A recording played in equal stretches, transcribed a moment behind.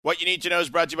What you need to know is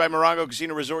brought to you by Morongo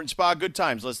Casino Resort and Spa. Good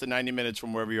times, less than 90 minutes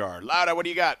from wherever you are. Laura, what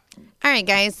do you got? All right,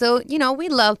 guys. So, we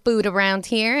love food around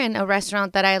here, and a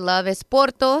restaurant that I love is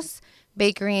Portos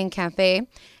Bakery and Cafe.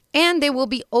 And they will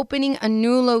be opening a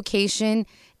new location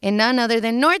in none other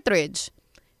than Northridge.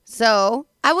 So,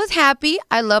 I was happy.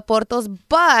 I love Portos,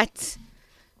 but...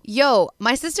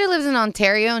 my sister lives in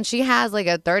Ontario, and she has like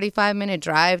a 35-minute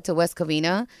drive to West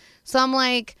Covina. So I'm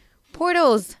like,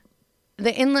 Portos,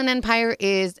 the Inland Empire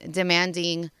is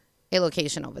demanding a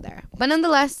location over there. But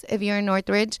nonetheless, if you're in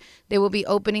Northridge, they will be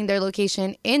opening their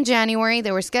location in January.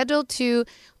 They were scheduled to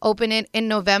open it in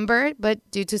November, but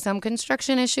due to some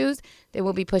construction issues, they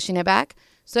will be pushing it back.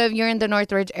 So if you're in the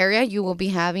Northridge area, you will be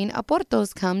having a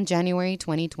Portos come January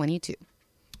 2022.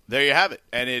 There you have it.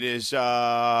 And it is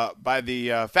by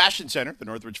the Fashion Center, the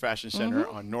Northridge Fashion Center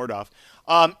on Nordhoff.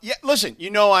 Listen,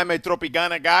 I'm a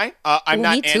Tropicana guy. I'm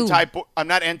not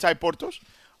anti-Portos.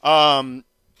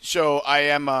 So I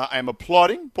am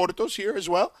applauding Portos here as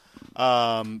well.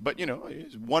 But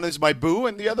one is my boo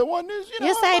and the other one is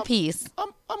your side piece.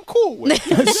 I'm cool with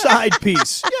it. Side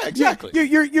piece. Yeah, exactly.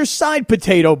 Your side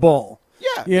potato bowl.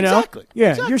 Yeah, exactly. Yeah,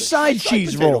 exactly. Your side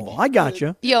cheese roll. Bowl. I got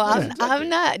you. I'm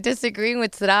not disagreeing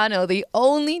with Sedano. The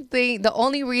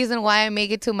only reason why I make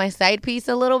it to my side piece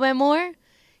a little bit more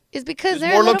is because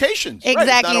there's more locations.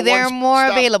 Exactly, right. They're more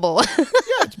available.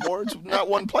 It's not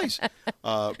one place.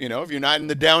 If you're not in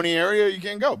the Downey area, you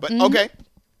can't go. But okay.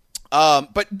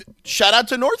 But shout out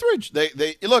to Northridge.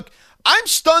 They look. I'm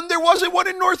stunned there wasn't one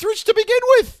in Northridge to begin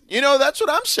with. That's what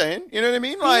I'm saying. You know what I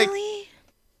mean? Like, really?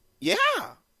 Yeah.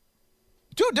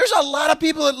 Dude, there's a lot of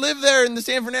people that live there in the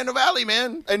San Fernando Valley,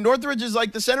 man. And Northridge is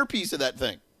like the centerpiece of that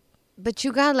thing. But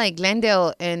you got like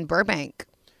Glendale and Burbank.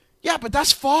 Yeah, but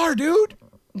that's far, dude.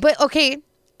 But, okay,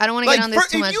 I don't want to get on this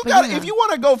too much. If you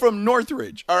want to go from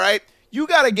Northridge, all right, you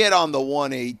got to get on the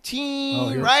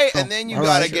 118, right? And then you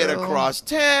got to get across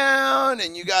town,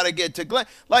 and you got to get to Glen.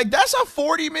 Like, that's a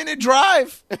 40-minute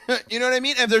drive. You know what I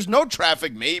mean? And if there's no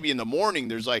traffic, maybe in the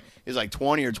morning it's like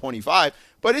 20 or 25.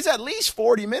 But it's at least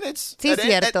 40 minutes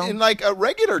in like a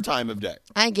regular time of day.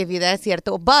 I give you that,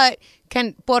 cierto. But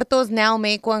can Portos now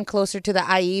make one closer to the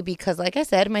IE? Because like I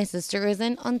said, my sister is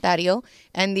in Ontario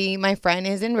and my friend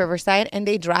is in Riverside, and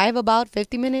they drive about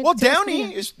 50 minutes. Well,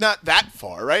 Downey is not that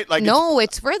far, right? Like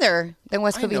it's further than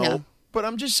West Covina. I know, but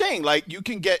I'm just saying, like, you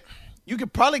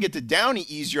could probably get to Downey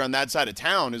easier on that side of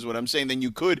town, is what I'm saying, than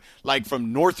you could like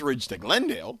from Northridge to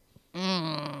Glendale.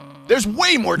 There's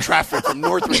way more traffic from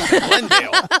Northridge to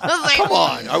Glendale. Come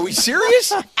on, are we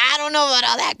serious? I don't know about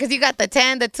all that, because you got the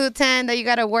 10, the 210 that you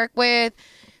got to work with,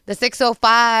 the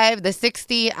 605, the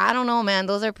 60. I don't know, man.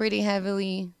 Those are pretty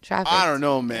heavily trafficked. I don't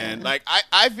know, man. Yeah. Like,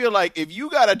 I feel like if you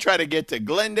got to try to get to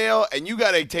Glendale and you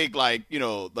got to take like the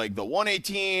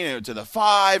 118 to the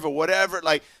 5 or whatever,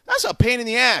 like, that's a pain in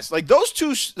the ass. Like, those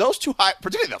two high,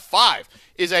 particularly the 5,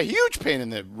 is a huge pain in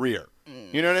the rear.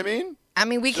 You know what I mean? I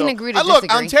mean, we can agree to disagree.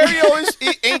 Look, Ontario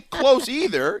ain't close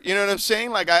either. You know what I'm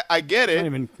saying? Like, I get it. Not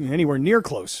even anywhere near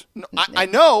close. No, I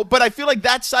know, but I feel like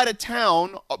that side of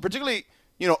town, particularly,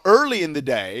 early in the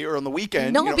day or on the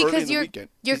weekend. No, because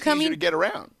you're coming to get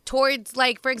around towards,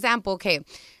 like, for example, okay,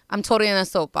 I'm totally in a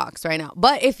soapbox right now.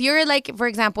 But if you're, like, for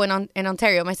example, in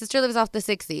Ontario, my sister lives off the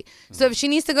 60. So if she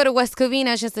needs to go to West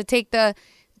Covina, she has to take the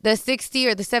 60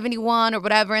 or the 71 or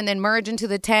whatever, and then merge into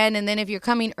the 10. And then if you're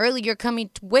coming early, you're coming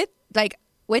with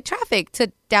traffic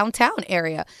to downtown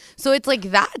area. So it's like,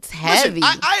 that's heavy.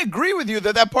 Listen, I agree with you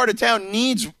that part of town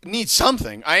needs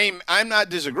something. I'm not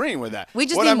disagreeing with that. We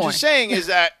just what need I'm more. just saying is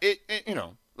that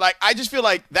like, I just feel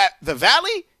like that the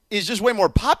valley is just way more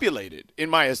populated in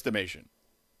my estimation.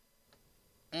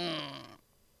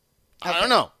 I don't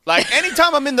know. Like,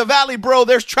 anytime I'm in the valley, bro,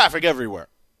 there's traffic everywhere.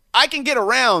 I can get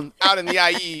around out in the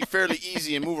IE fairly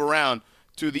easy and move around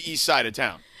to the east side of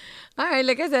town. All right,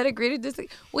 like I said, agree to disagree.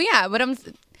 Well, yeah, but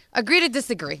agree to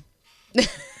disagree.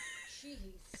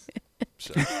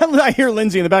 I hear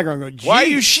Lindsay in the background go, geez. Why are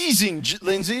you sheezing,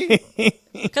 Lindsay?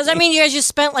 Because, I mean, you guys just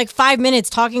spent like 5 minutes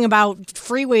talking about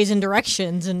freeways and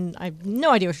directions, and I have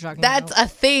no idea what you're talking about. That's a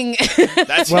thing.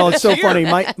 Well, it's so funny.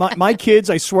 My kids,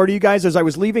 I swear to you guys, as I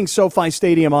was leaving SoFi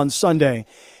Stadium on Sunday,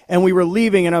 and we were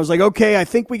leaving, and I was like, okay, I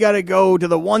think we got to go to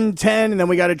the 110, and then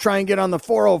we got to try and get on the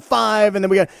 405, and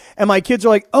then and my kids are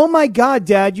like, oh my God,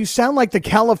 Dad, you sound like the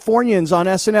Californians on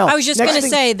SNL. I was just going to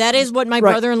say, that is what my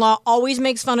brother-in-law always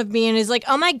makes fun of me, and is like,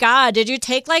 oh my God, did you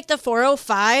take like the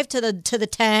 405 to the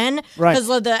 10? Right. Because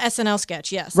of the SNL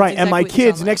sketch, yes. Right, exactly, and my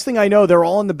kids, next thing I know, they're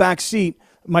all in the back seat,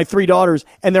 my 3 daughters,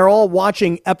 and they're all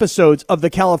watching episodes of the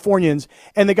Californians,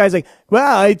 and the guy's like,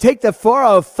 well, I take the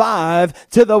 405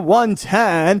 to the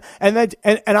 110,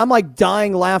 and I'm like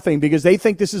dying laughing because they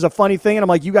think this is a funny thing, and I'm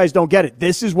like, you guys don't get it.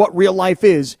 This is what real life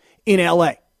is in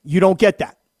LA. You don't get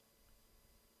that.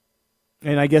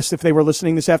 And I guess if they were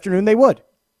listening this afternoon, they would,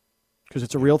 because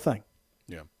it's a real thing.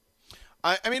 Yeah.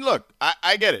 I mean, look,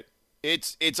 I get it.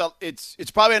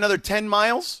 It's probably another 10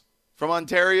 miles from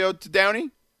Ontario to Downey.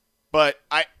 But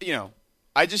I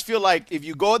just feel like if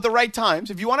you go at the right times,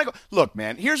 if you want to go, look,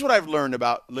 man, here's what I've learned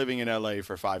about living in LA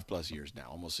for 5+ years now,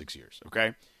 almost 6 years.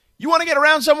 Okay. You want to get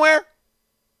around somewhere?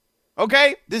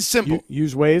 Okay. This is simple.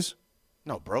 Use Waze?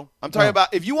 No, bro. I'm talking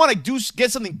about if you want to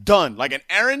get something done, like an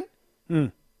errand,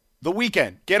 the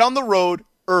weekend, get on the road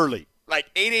early, like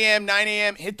 8 a.m., 9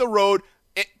 a.m., hit the road.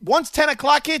 Once 10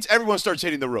 o'clock hits, everyone starts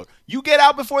hitting the road. You get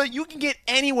out before that, you can get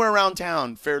anywhere around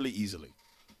town fairly easily.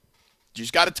 You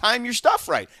just got to time your stuff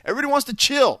right. Everybody wants to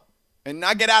chill and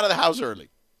not get out of the house early.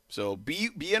 So be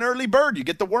an early bird. You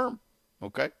get the worm.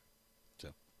 Okay?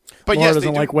 So, but Laura yes,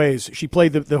 doesn't like Waze. She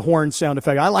played the horn sound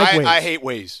effect. I like Waze. I hate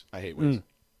Waze. I hate Waze.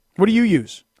 What do you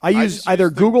use? I use either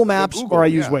Google Maps or I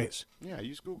use Waze. Yeah, I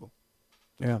use Google.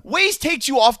 Yeah. Waze takes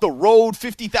you off the road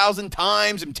 50,000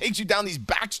 times and takes you down these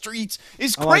back streets.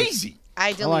 It's crazy.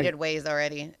 I deleted Waze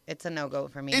already. It's a no-go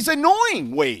for me. It's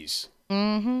annoying, Waze.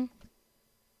 Mm-hmm.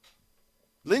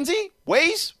 Lindsay,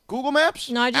 Waze, Google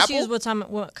Maps? No, I just Apple? use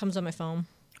what comes on my phone.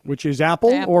 Which is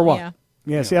Apple or what?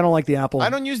 Yeah. See, I don't like the Apple. I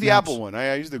don't use the Maps. Apple one.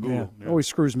 I use the Google. Yeah. It always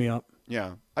screws me up.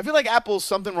 Yeah. I feel like Apple's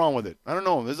something wrong with it. I don't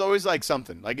know. There's always like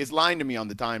something. Like it's lying to me on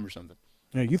the time or something.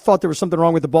 Yeah, you thought there was something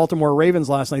wrong with the Baltimore Ravens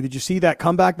last night. Did you see that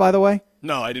comeback, by the way?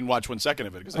 No, I didn't watch 1 second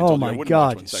of it because I told you I wouldn't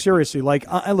watch 1 second. Seriously. Like,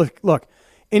 I look,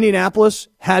 Indianapolis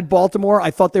had Baltimore.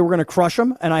 I thought they were going to crush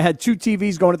them, and I had 2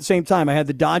 TVs going at the same time. I had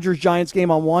the Dodgers-Giants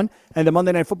game on one and the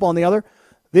Monday Night Football on the other.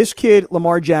 This kid,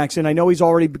 Lamar Jackson, I know he's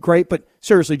already great, but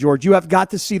seriously, George, you have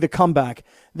got to see the comeback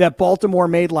that Baltimore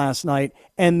made last night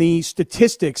and the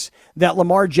statistics that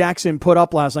Lamar Jackson put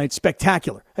up last night.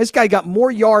 Spectacular. This guy got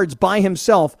more yards by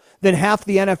himself than half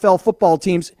the NFL football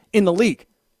teams in the league.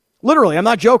 Literally, I'm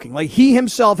not joking. Like, he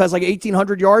himself has like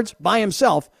 1,800 yards by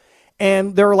himself,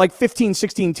 and there are like 15,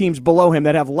 16 teams below him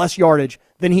that have less yardage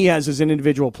than he has as an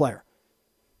individual player.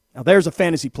 Now, there's a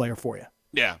fantasy player for you.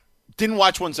 Yeah. Didn't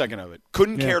watch 1 second of it.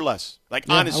 Couldn't care less. Like,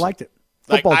 honestly. I liked it.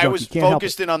 Football junkie. I was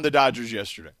focused in on the Dodgers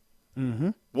yesterday.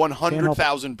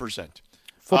 100,000%.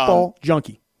 Football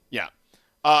junkie. Yeah.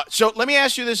 So let me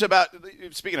ask you this about,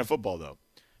 speaking of football, though.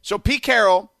 So Pete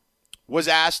Carroll was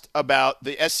asked about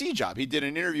the SC job. He did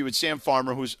an interview with Sam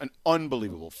Farmer, who's an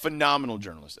unbelievable, phenomenal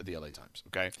journalist at the LA Times.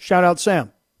 Okay. Shout out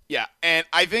Sam. Yeah. And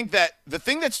I think that the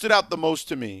thing that stood out the most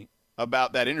to me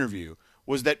about that interview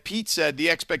was that Pete said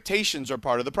the expectations are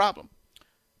part of the problem.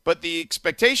 But the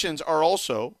expectations are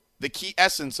also the key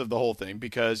essence of the whole thing,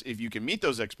 because if you can meet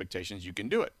those expectations, you can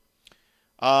do it.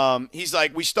 He's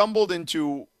like, what we stumbled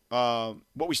into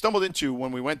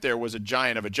when we went there was a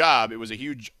giant of a job. It was a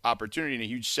huge opportunity and a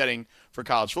huge setting for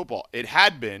college football. It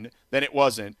had been, then it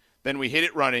wasn't. Then we hit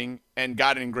it running and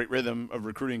got in great rhythm of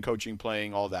recruiting, coaching,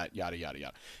 playing, all that, yada, yada,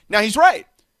 yada. Now, he's right.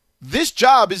 This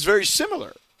job is very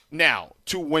similar now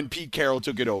to when Pete Carroll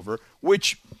took it over,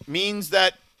 which means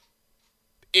that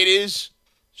it is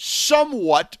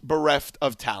somewhat bereft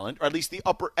of talent, or at least the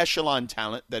upper echelon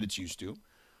talent that it's used to.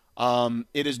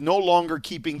 It is no longer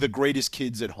keeping the greatest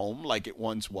kids at home like it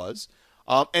once was.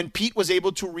 And Pete was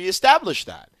able to reestablish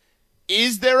that.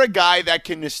 Is there a guy that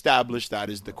can establish that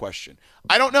is the question.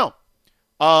 I don't know.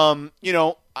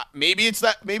 Maybe it's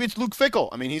Luke Fickell.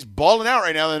 I mean, he's balling out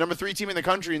right now, the number 3 team in the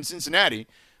country in Cincinnati.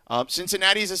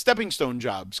 Cincinnati is a stepping stone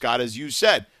job, Scott, as you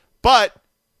said. But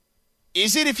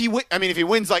is it if he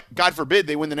wins, like, God forbid,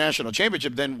 they win the national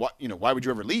championship, then what? Why would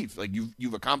you ever leave? Like,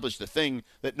 you've accomplished the thing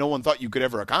that no one thought you could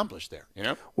ever accomplish there.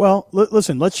 Well,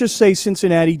 listen. Let's just say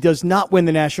Cincinnati does not win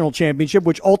the national championship,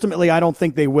 which ultimately I don't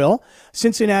think they will.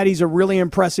 Cincinnati's a really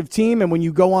impressive team, and when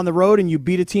you go on the road and you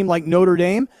beat a team like Notre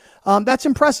Dame, that's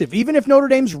impressive. Even if Notre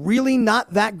Dame's really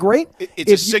not that great,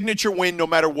 it's a signature win no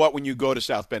matter what when you go to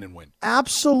South Bend and win.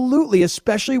 Absolutely,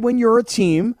 especially when you're a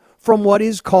team from what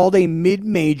is called a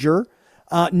mid-major.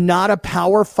 Not a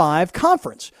Power 5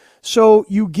 conference. So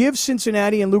you give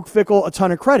Cincinnati and Luke Fickell a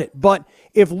ton of credit. But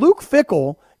if Luke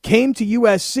Fickell came to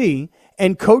USC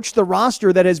and coached the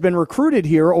roster that has been recruited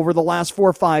here over the last 4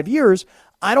 or 5 years,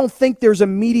 I don't think there's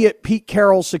immediate Pete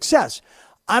Carroll success.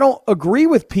 I don't agree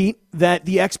with Pete that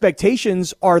the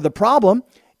expectations are the problem.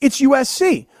 It's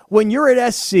USC. When you're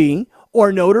at SC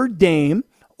or Notre Dame,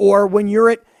 or when you're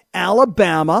at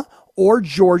Alabama, or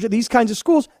Georgia, these kinds of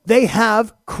schools, they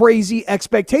have crazy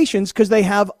expectations because they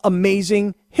have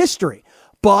amazing history.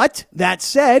 But that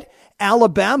said,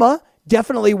 Alabama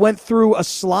definitely went through a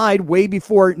slide way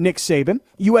before Nick Saban.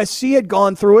 USC had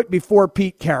gone through it before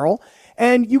Pete Carroll.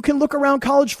 And you can look around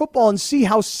college football and see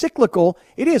how cyclical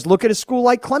it is. Look at a school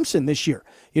like Clemson this year.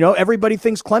 Everybody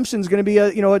thinks Clemson's going to be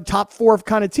a top 4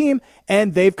 kind of team,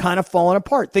 and they've kind of fallen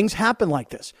apart. Things happen like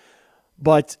this.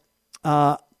 But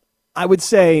I would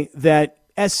say that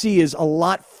SC is a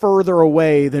lot further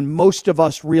away than most of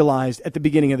us realized at the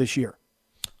beginning of this year.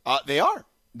 They are.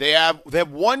 They have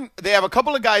a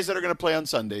couple of guys that are going to play on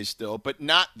Sundays still, but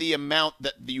not the amount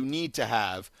that you need to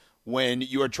have when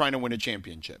you are trying to win a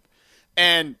championship.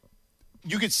 And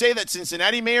you could say that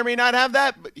Cincinnati may or may not have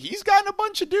that, but he's gotten a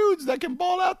bunch of dudes that can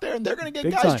ball out there, and they're going to get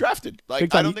guys drafted. I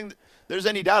don't think there's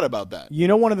any doubt about that.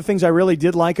 One of the things I really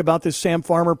did like about this Sam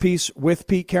Farmer piece with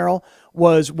Pete Carroll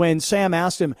was when Sam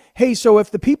asked him, hey, so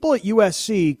if the people at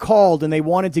USC called and they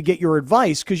wanted to get your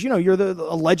advice, because, you're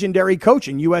a legendary coach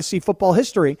in USC football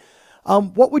history,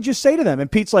 what would you say to them?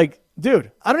 And Pete's like, dude,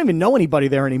 I don't even know anybody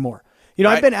there anymore.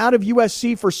 I've been out of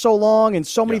USC for so long, and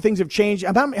so many things have changed.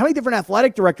 How many different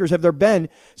athletic directors have there been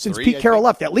since Pete Carroll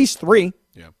left? At least 3.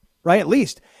 Yeah. Right? At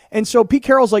least. And so Pete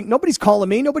Carroll's like, nobody's calling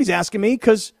me. Nobody's asking me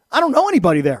because I don't know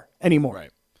anybody there anymore.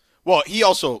 Right. Well, he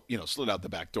also, slid out the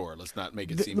back door. Let's not make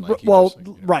it seem like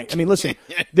right. I mean, listen,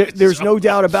 there's no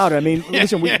doubt about it. I mean,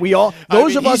 listen, we all,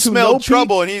 those of us who know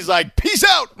trouble, Pete, and he's like, peace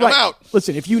out, I'm out.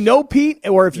 Listen, if you know Pete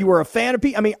or if you were a fan of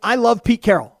Pete, I mean, I love Pete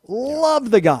Carroll. Love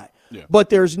the guy. Yeah. But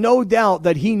there's no doubt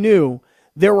that he knew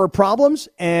there were problems,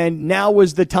 and now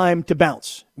was the time to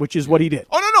bounce, which is what he did.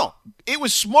 Oh, no. It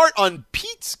was smart on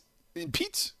Pete's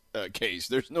case.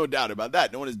 There's no doubt about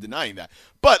that. No one is denying that.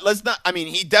 But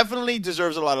he definitely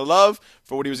deserves a lot of love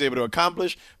for what he was able to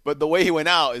accomplish. But the way he went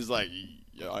out is like,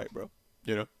 yeah, all right, bro.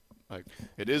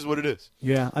 It is what it is.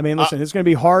 Yeah, I mean, listen, it's going to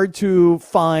be hard to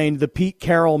find the Pete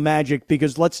Carroll magic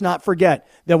because let's not forget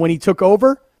that when he took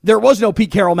over, there was no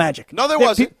Pete Carroll magic. No, there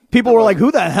wasn't. People were like,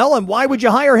 who the hell and why would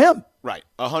you hire him? Right.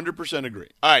 100% agree.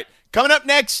 All right. Coming up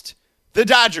next, the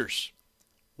Dodgers.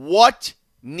 What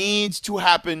needs to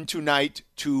happen tonight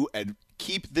to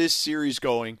keep this series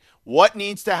going? What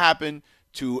needs to happen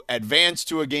to advance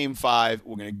to a Game 5?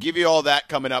 We're going to give you all that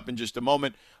coming up in just a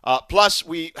moment. Plus,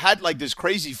 we had this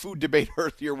crazy food debate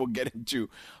earlier we'll get into.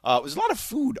 There's a lot of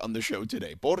food on the show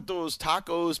today. Portos,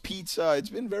 tacos, pizza. It's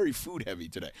been very food heavy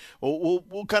today.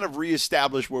 We'll kind of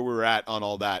reestablish where we're at on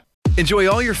all that. Enjoy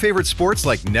all your favorite sports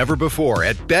like never before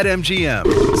at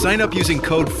BetMGM. Sign up using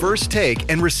code FIRSTTAKE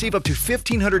and receive up to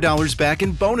 $1,500 back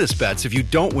in bonus bets if you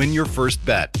don't win your first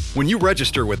bet. When you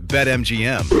register with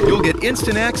BetMGM, you'll get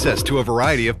instant access to a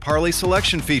variety of parlay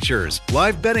selection features,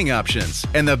 live betting options,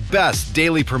 and the best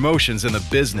daily promotions in the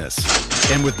business.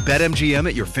 And with BetMGM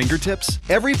at your fingertips,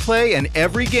 every play and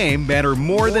every game matter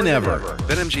more than ever.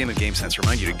 BetMGM and GameSense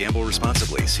remind you to gamble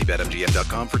responsibly. See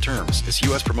BetMGM.com for terms. This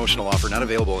U.S. promotional offer not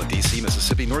available in D.C.,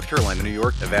 Mississippi, North Carolina, New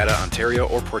York, Nevada, Ontario,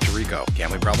 or Puerto Rico.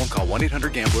 Gambling problem? Call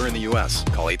 1-800-GAMBLER in the U.S.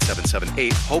 Call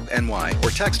 877-8-HOPE-NY or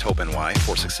text HOPE-NY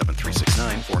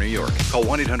 467-369 for New York. Call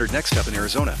 1-800-NEXT-STEP in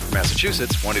Arizona. For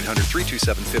Massachusetts,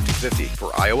 1-800-327-5050.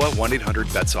 For Iowa,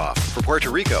 1-800-BETS-OFF. For Puerto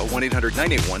Rico,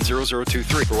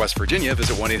 1-800-981-0023. For West Virginia,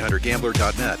 visit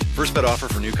 1-800-GAMBLER.net. First bet offer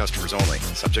for new customers only.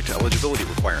 Subject to eligibility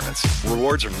requirements.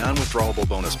 Rewards are non-withdrawable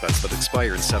bonus bets that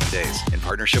expire in 7 days. In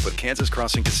partnership with Kansas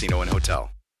Crossing Casino and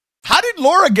Hotel. How did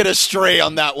Laura get a stray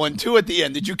on that one, too, at the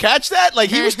end? Did you catch that?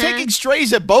 He was taking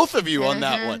strays at both of you on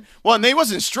that one. Well, and they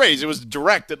wasn't strays. It was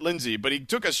direct at Lindsay, but he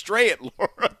took a stray at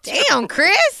Laura. Damn,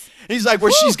 Chris. He's like,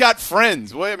 well, she's got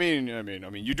friends. Well, I mean,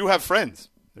 you do have friends.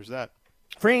 There's that.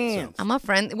 Friends. I'm a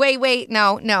friend. Wait.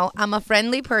 No. I'm a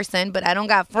friendly person, but I don't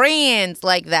got friends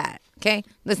like that. Okay?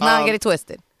 Let's not get it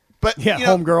twisted. But yeah,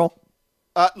 homegirl.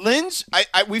 Linz,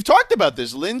 we've talked about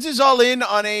this. Linz is all in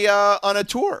on a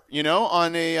tour,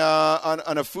 on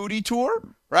a foodie tour,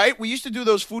 right? We used to do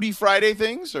those Foodie Friday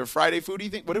things or Friday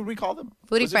foodie thing. What did we call them?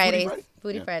 Foodie Fridays.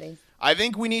 Foodie Fridays. I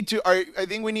think we need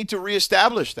to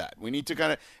reestablish that. We need to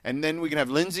kind of, and then we can have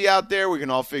Lindsay out there. We can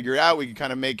all figure it out. We can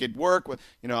kind of make it work.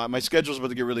 My schedule's about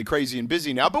to get really crazy and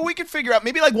busy now, but we can figure out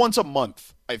maybe once a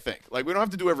month. I think we don't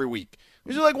have to do every week.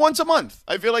 We do once a month.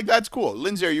 I feel like that's cool.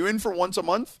 Lindsay, are you in for once a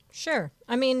month? Sure.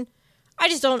 I mean, I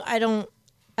just don't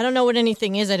know what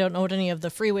anything is. I don't know what any of the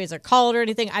freeways are called or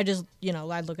anything. I just,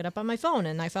 I look it up on my phone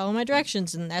and I follow my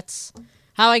directions, and that's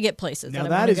how I get places. Now,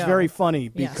 that is very funny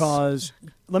because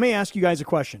let me ask you guys a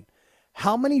question.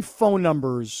 How many phone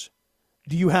numbers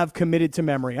do you have committed to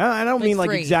memory? I don't mean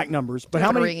 3. Exact numbers, but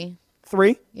how many?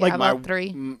 3? 3? Yeah, about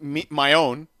 3. My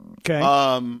own. Okay.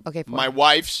 Okay. 4. My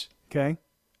wife's. Okay.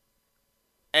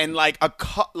 and like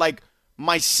like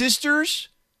my sisters,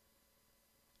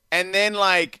 and then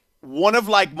like one of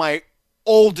like my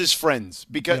oldest friends,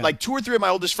 because like 2 or 3 of my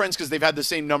oldest friends, because they've had the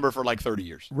same number for like 30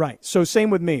 years. Right. So same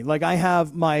with me. Like I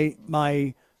have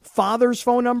my father's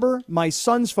phone number, my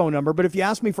son's phone number, but if you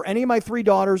ask me for any of my 3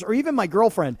 daughters or even my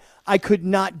girlfriend, I could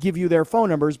not give you their phone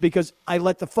numbers because I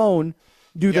let the phone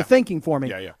do the thinking for me.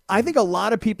 Yeah. I think a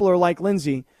lot of people are like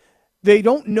Lindsay. They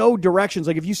don't know directions.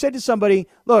 Like if you said to somebody,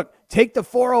 look, take the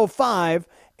 405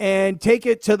 and take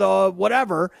it to the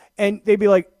whatever, and they'd be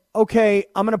like, okay,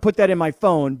 I'm going to put that in my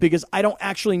phone because I don't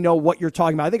actually know what you're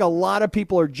talking about. I think a lot of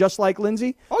people are just like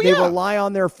Lindsay. They rely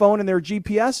on their phone and their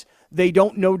GPS. They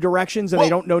don't know directions and they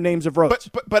don't know names of roads.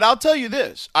 But I'll tell you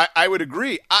this. I would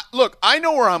agree. Look, I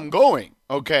know where I'm going,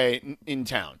 okay, in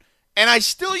town. And I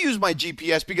still use my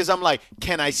GPS because I'm like,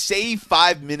 can I save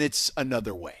 5 minutes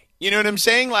another way? You know what I'm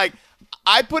saying? Like,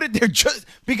 I put it there just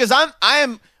because I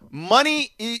am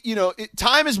money,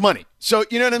 time is money. So,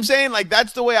 you know what I'm saying? Like,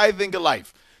 that's the way I think of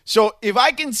life. So if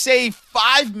I can save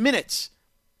 5 minutes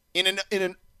in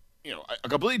a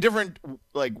completely different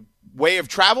like way of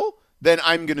travel, then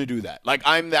I'm going to do that. Like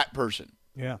I'm that person.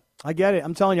 Yeah, I get it.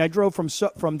 I'm telling you, I drove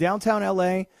from downtown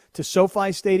LA to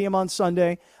SoFi Stadium on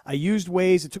Sunday. I used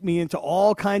Waze. It took me into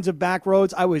all kinds of back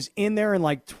roads. I was in there in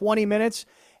like 20 minutes,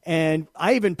 and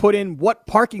I even put in what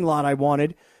parking lot I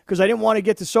wanted because I didn't want to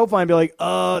get to SoFi and be like,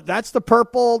 that's the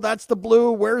purple, that's the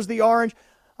blue, where's the orange?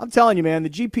 I'm telling you, man, the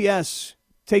GPS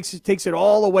takes it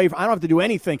all away. I don't have to do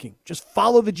any thinking. Just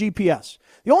follow the GPS.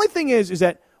 The only thing is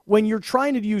that when you're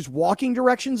trying to use walking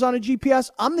directions on a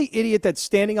GPS, I'm the idiot that's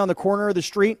standing on the corner of the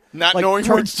street, not knowing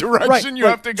which direction you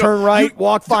have to go. Turn right,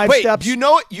 walk 5 steps. You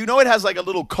know it has like a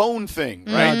little cone thing,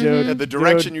 right? Dude, the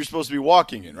direction you're supposed to be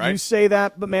walking in, right? You say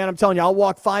that, but man, I'm telling you, I'll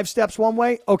walk 5 steps one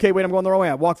way. Okay, wait, I'm going the wrong way.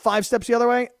 I walk 5 steps the other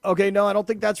way. Okay, no, I don't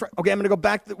think that's right. Okay, I'm going to go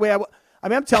back the way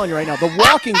I'm telling you right now, the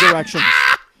walking directions.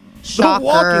 Shocker. The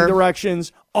walking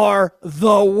directions are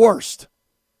the worst.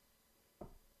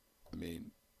 I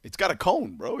mean, it's got a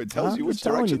cone, bro. It tells you which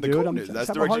direction the dude, cone is. That's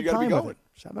the direction you got to be going.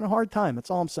 Just having a hard time. That's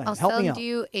all I'm saying. I'll Help me send out.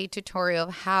 you a tutorial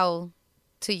of how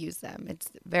to use them. It's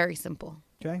very simple.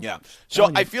 Okay. Yeah. So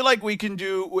I feel like we can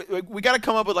we got to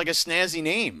come up with like a snazzy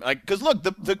name. Like, cause look,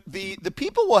 the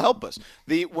people will help us.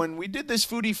 When we did this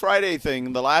Foodie Friday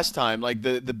thing the last time, like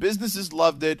the businesses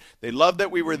loved it. They loved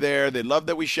that we were there. They loved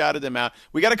that we shouted them out.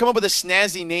 We got to come up with a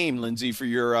snazzy name, Lindsay, for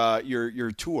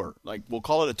your tour. Like, we'll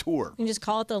call it a tour. You can just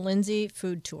call it the Lindsay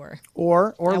Food Tour.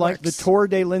 Or that like works. the Tour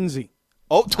de Lindsay.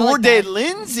 Oh, Tour like de that.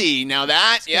 Lindsay. Now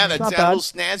that's got not a bad. little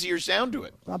snazzier sound to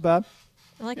it. Not bad.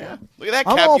 I like that. Look at that,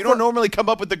 I'm Cap. all You don't for- normally come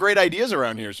up with the great ideas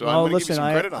around here, so I'm going to give you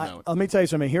some credit on that one. Let me tell you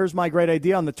something. Here's my great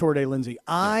idea on the Tour de Lindsay.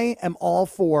 I am all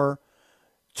for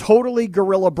totally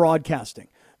guerrilla broadcasting,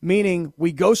 meaning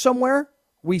we go somewhere,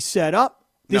 we set up,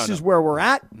 this is where we're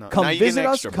at, come Now you visit get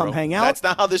us, extra, come bro. hang out. That's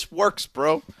not how this works,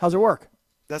 bro. How's it work?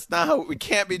 That's not how we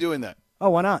can't be doing that. Oh,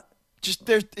 why not?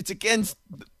 It's against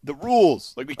the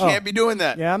rules. Like we can't be doing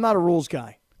that. Yeah, I'm not a rules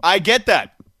guy. I get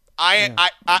that. I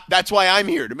that's why I'm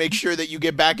here to make sure that you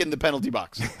get back in the penalty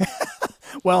box.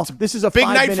 Well, this is a Big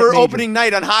night 5-minute for major. opening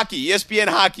night on hockey, ESPN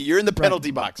hockey. You're in the penalty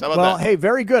box. How about Well, that? hey,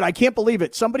 very good. I can't believe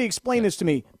it. Somebody explain this to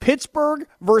me. Pittsburgh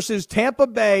versus Tampa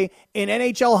Bay in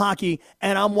NHL hockey,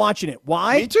 and I'm watching it.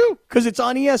 Why? Me too. Because it's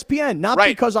on ESPN, not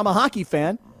Right. because I'm a hockey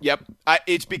fan. Yep.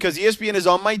 It's because ESPN is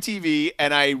on my TV,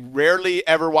 and I rarely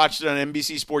ever watched it on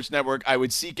NBC Sports Network. I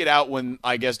would seek it out during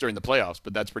the playoffs,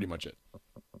 but that's pretty much it.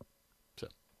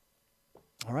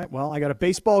 All right, well, I got a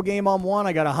baseball game on one.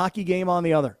 I got a hockey game on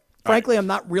the other. Frankly, I'm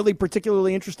not really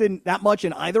particularly interested in that much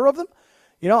in either of them.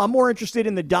 You know, I'm more interested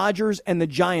in the Dodgers and the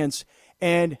Giants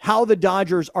and how the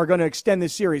Dodgers are going to extend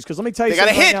this series. Because let me tell you They got to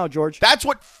something right hit now, George. That's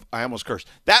what I almost cursed.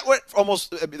 That's what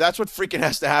freaking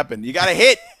has to happen. You got to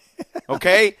hit.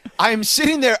 Okay, I am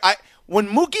sitting there. When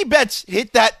Mookie Betts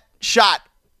hit that shot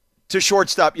to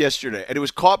shortstop yesterday, and it was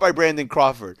caught by Brandon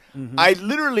Crawford. I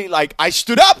literally I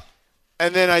stood up,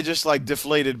 and then I just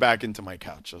deflated back into my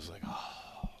couch. I was like,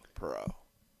 oh, bro,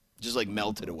 just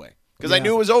melted away because I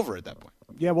knew it was over at that point.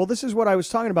 Yeah, well, this is what I was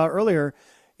talking about earlier.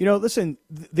 You know, listen,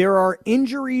 there are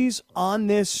injuries on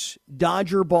this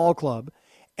Dodger ball club,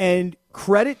 and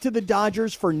credit to the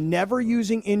Dodgers for never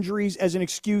using injuries as an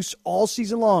excuse all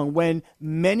season long when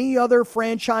many other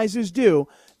franchises do.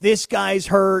 This guy's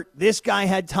hurt. This guy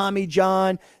had Tommy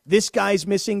John. This guy's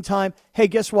missing time. Hey,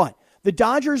 guess what? The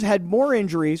Dodgers had more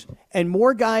injuries and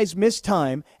more guys miss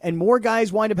time and more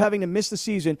guys wind up having to miss the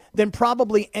season than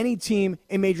probably any team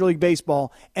in Major League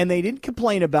Baseball, and they didn't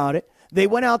complain about it. They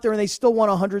went out there and they still won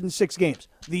 106 games.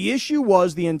 The issue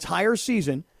was the entire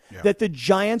season that the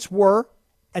Giants were,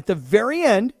 at the very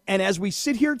end, and as we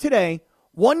sit here today,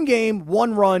 One game,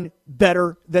 one run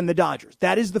better than the Dodgers.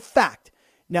 That is the fact.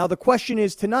 Now, the question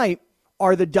is tonight,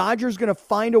 are the Dodgers going to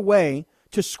find a way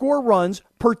to score runs,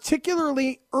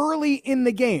 particularly early in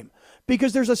the game?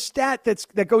 Because there's a stat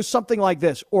that goes something like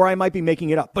this, or I might be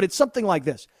making it up, but it's something like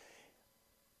this.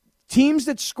 Teams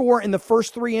that score in the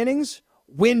first 3 innings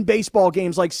win baseball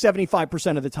games like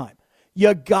 75% of the time.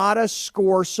 You got to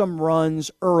score some runs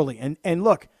early. And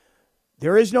look,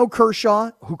 there is no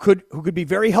Kershaw, who could be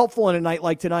very helpful in a night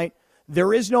like tonight.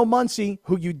 There is no Muncy,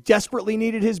 who you desperately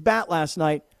needed his bat last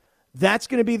night. That's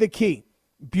going to be the key.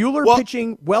 Buehler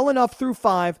pitching well enough through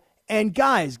 5, and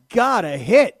guys gotta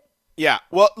hit. Yeah.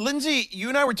 Well, Lindsay, you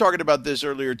and I were talking about this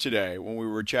earlier today when we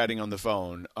were chatting on the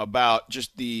phone about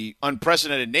just the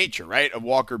unprecedented nature, right, of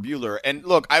Walker Buehler. And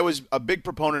look, I was a big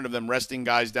proponent of them resting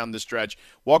guys down the stretch.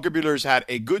 Walker Buehler's had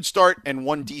a good start and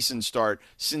one decent start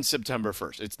since September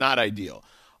 1st. It's not ideal.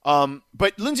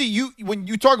 But Lindsay, you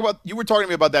were talking to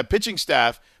me about that pitching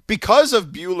staff because of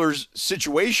Buehler's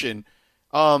situation.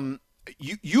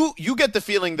 You get the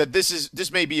feeling that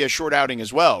this may be a short outing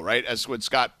as well, right? As what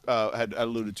Scott had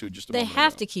alluded to just a moment ago. They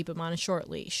have to keep him on a short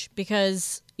leash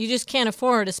because you just can't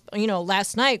afford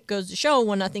last night goes to show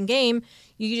 1-0 game.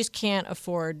 You just can't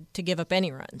afford to give up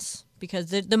any runs because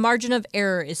the margin of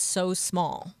error is so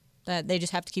small that they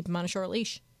just have to keep him on a short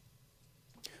leash.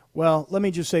 Well, let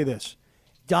me just say this.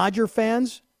 Dodger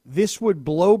fans, this would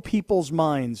blow people's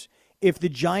minds if the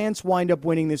Giants wind up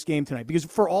winning this game tonight. Because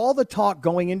for all the talk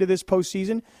going into this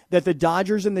postseason that the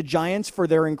Dodgers and the Giants, for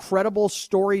their incredible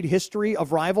storied history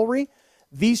of rivalry,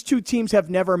 these two teams have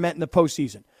never met in the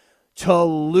postseason. To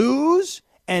lose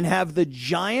and have the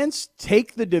Giants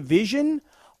take the division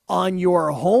on your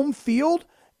home field,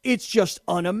 it's just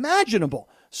unimaginable.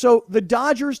 So the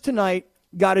Dodgers tonight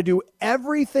got to do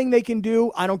everything they can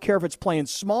do. I don't care if it's playing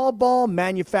small ball,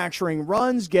 manufacturing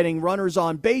runs, getting runners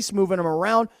on base, moving them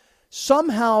around.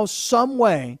 Somehow, some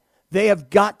way, they have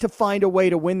got to find a way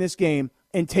to win this game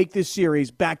and take this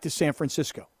series back to San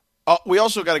Francisco. We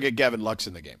also got to get Gavin Lux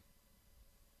in the game.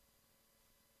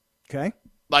 Okay.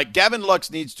 Like, Gavin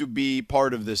Lux needs to be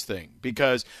part of this thing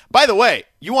because, by the way,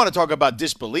 you want to talk about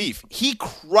disbelief. He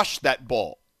crushed that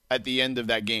ball at the end of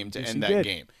that game to end that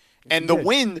game. And the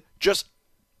wind just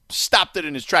stopped it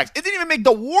in his tracks. It didn't even make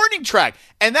the warning track.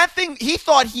 And that thing, he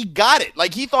thought he got it.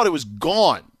 Like, he thought it was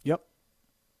gone.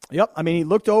 Yep. I mean, he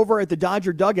looked over at the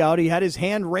Dodger dugout. He had his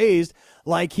hand raised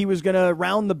like he was going to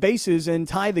round the bases and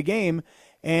tie the game.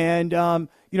 And,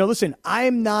 listen,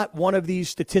 I'm not one of these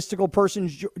statistical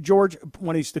persons, George,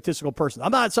 one of these statistical persons.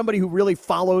 I'm not somebody who really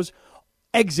follows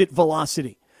exit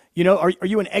velocity. Are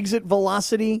you an exit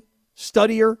velocity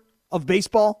studier of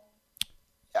baseball?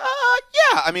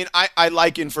 Yeah. I mean, I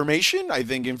like information. I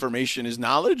think information is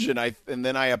knowledge, and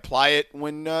then I apply it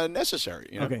when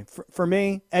necessary. Okay. For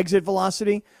me, exit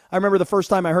velocity, I remember the first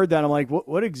time I heard that, I'm like,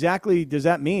 what exactly does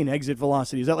that mean, exit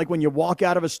velocity? Is that like when you walk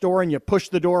out of a store and you push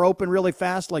the door open really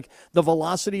fast, like the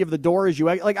velocity of the door as you –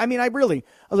 like, I mean, I was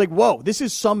like, whoa, this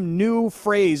is some new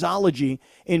phraseology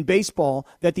in baseball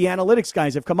that the analytics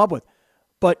guys have come up with.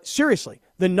 But seriously,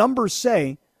 the numbers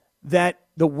say that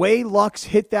the way Lux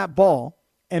hit that ball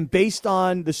and based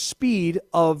on the speed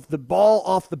of the ball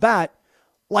off the bat,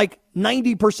 like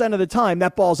 90% of the time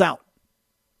that ball's out.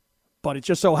 But it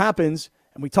just so happens –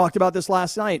 and we talked about this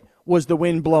last night, was the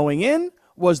wind blowing in?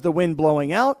 Was the wind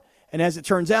blowing out? And as it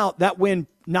turns out, that wind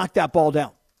knocked that ball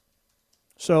down.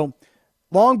 So,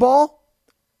 long ball,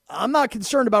 I'm not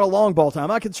concerned about a long ball time. I'm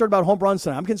not concerned about home runs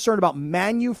tonight. I'm concerned about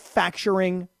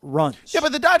manufacturing runs. Yeah,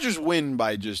 but the Dodgers win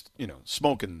by just,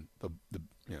 smoking the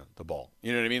ball.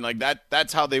 You know what I mean? Like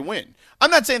that's how they win.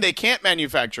 I'm not saying they can't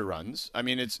manufacture runs. I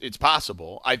mean, it's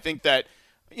possible. I think that,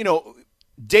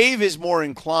 Dave is more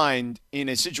inclined in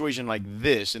a situation like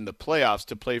this in the playoffs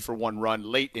to play for one run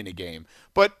late in a game.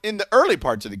 But in the early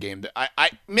parts of the game,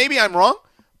 I maybe I'm wrong,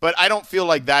 but I don't feel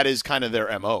like that is kind of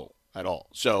their MO at all.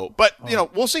 So, but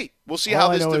we'll see. We'll see how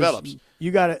this develops. You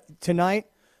got it tonight.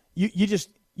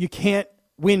 You can't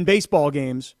win baseball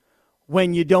games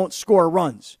when you don't score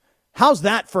runs. How's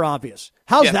that for obvious?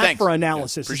 How's that for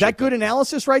analysis? Is that good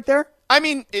analysis right there? I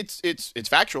mean, it's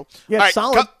factual. Yeah, all right,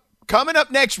 solid. Coming up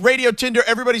next, Radio Tinder,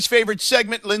 everybody's favorite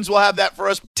segment. Linz will have that for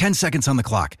us. 10 seconds on the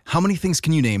clock. How many things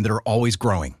can you name that are always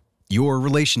growing? Your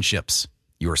relationships,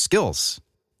 your skills,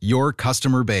 your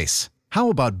customer base. How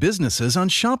about businesses on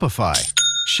Shopify?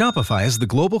 Shopify is the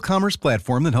global commerce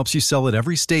platform that helps you sell at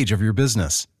every stage of your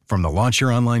business. From the launch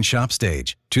your online shop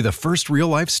stage to the first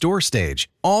real-life store stage,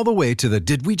 all the way to the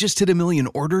did we just hit a million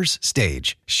orders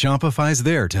stage. Shopify's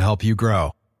there to help you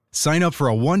grow. Sign up for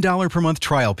a $1 per month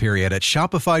trial period at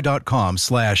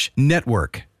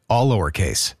shopify.com/network, all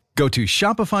lowercase. Go to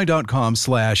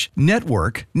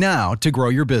shopify.com/network now to grow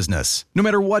your business, no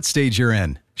matter what stage you're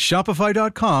in.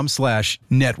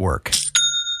 Shopify.com/network.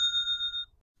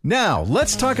 Now,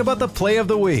 let's talk about the play of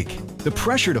the week. The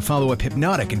pressure to follow up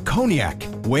Hypnotic and Cognac,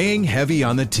 weighing heavy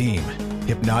on the team.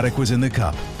 Hypnotic was in the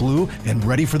cup, blue, and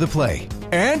ready for the play.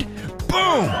 And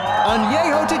boom!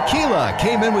 Añejo Tequila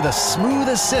came in with a smooth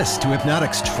assist to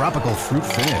Hypnotic's tropical fruit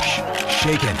finish.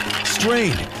 Shaken,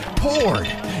 strained, poured.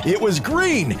 It was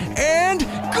green and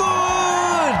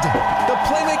good! The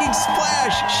playmaking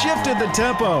splash shifted the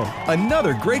tempo.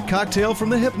 Another great cocktail from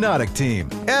the Hypnotic team.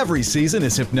 Every season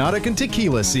is Hypnotic and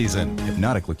Tequila season.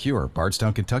 Hypnotic Liqueur,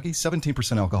 Bardstown, Kentucky,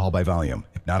 17% alcohol by volume.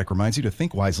 Hypnotic reminds you to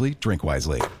think wisely, drink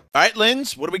wisely. All right,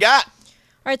 Linz, what do we got?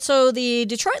 All right, so the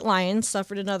Detroit Lions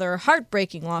suffered another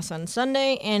heartbreaking loss on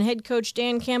Sunday, and head coach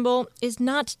Dan Campbell is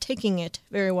not taking it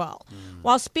very well.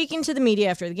 While speaking to the media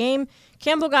after the game,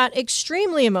 Campbell got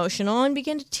extremely emotional and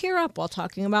began to tear up while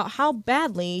talking about how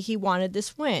badly he wanted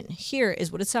this win. Here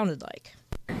is what it sounded like.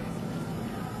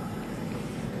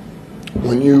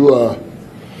 When you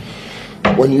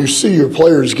see your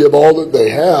players give all that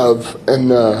they have and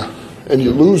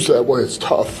you lose that way, it's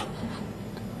tough.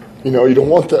 You know, you don't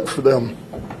want that for them.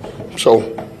 So,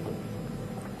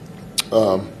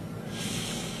 but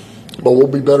we'll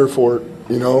be better for it,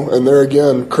 you know. And there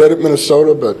again, credit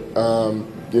Minnesota, but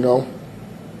you know,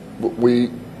 we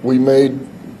made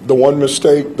the one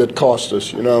mistake that cost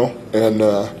us, you know, and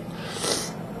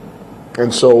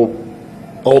so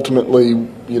ultimately,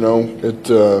 you know,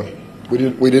 we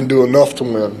didn't do enough to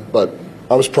win. But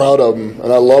I was proud of them,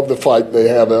 and I love the fight they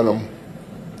have in them,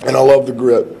 and I love the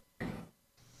grit.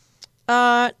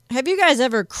 Have you guys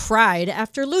ever cried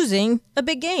after losing a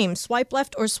big game? Swipe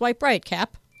left or swipe right,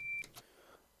 Cap?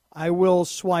 I will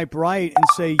swipe right and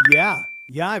say, yeah,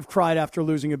 I've cried after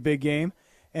losing a big game.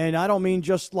 And I don't mean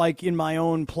just like in my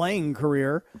own playing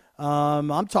career.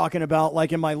 I'm talking about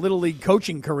like in my Little League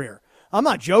coaching career. I'm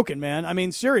not joking, man. I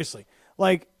mean, seriously.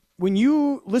 Like, when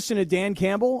you listen to Dan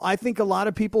Campbell, I think a lot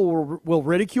of people will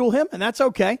ridicule him, and that's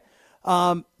okay.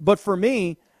 But for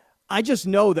me, I just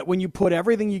know that when you put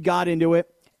everything you got into it,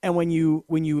 and when you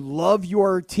love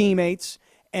your teammates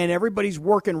and everybody's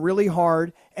working really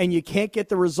hard and you can't get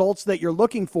the results that you're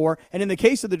looking for, and in the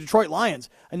case of the Detroit Lions,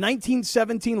 a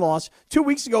 19-17 loss. 2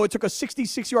 weeks ago, it took a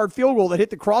 66-yard field goal that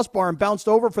hit the crossbar and bounced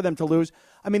over for them to lose.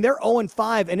 I mean, they're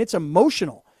 0-5, and it's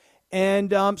emotional.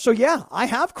 And so, yeah, I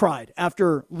have cried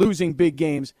after losing big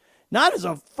games. Not as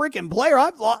a freaking player.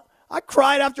 I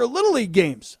cried after Little League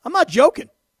games. I'm not joking.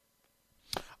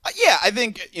 Yeah, I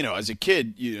think, you know, as a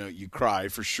kid, you know, you cry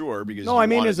for sure because no, I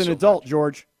mean as an adult,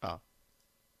 George. Oh.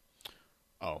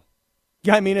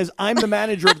 Yeah, I mean as I'm the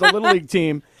manager of the Little League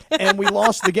team and we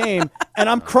lost the game and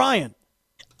I'm crying.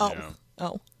 Oh.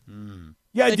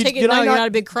 Yeah, so you're not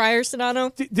a big crier,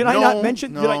 Sedano? Did I not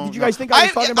mention? Did you guys think I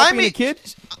was talking about being a kid?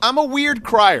 I'm a weird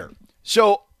crier.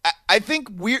 So I think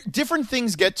different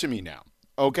things get to me now.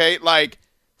 Okay? Like,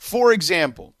 for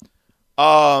example,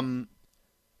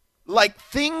 like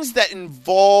things that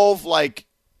involve like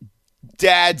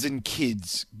dads and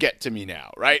kids get to me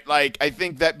now, right? Like I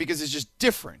think that because it's just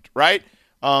different, right?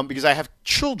 Because I have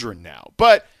children now.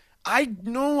 But I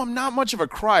know I'm not much of a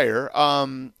crier. I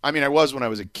mean, I was when I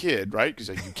was a kid, right? Because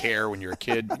you care when you're a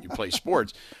kid and you play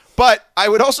sports. But I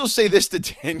would also say this to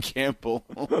Dan Campbell.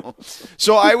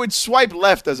 So I would swipe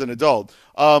left as an adult.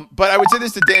 But I would say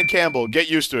this to Dan Campbell. Get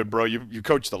used to it, bro. You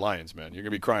coach the Lions, man. You're going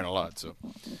to be crying a lot, so...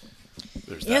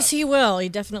 Yes, he will. He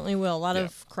definitely will. A lot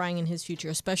of crying in his future,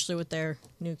 especially with their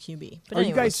new QB. But Are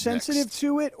you guys sensitive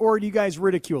to it, or do you guys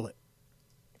ridicule it?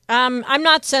 I'm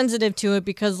not sensitive to it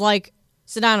because, like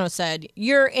Sedano said,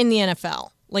 you're in the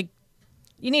NFL. Like,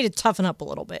 you need to toughen up a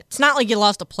little bit. It's not like you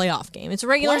lost a playoff game. It's a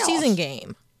regular season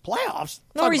game. Playoffs?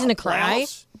 No reason to cry.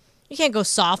 You can't go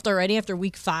soft already after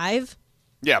week 5.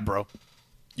 Yeah, bro.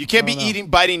 You can't be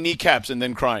biting kneecaps and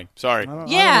then crying. Sorry.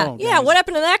 Yeah. What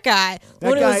happened to that guy?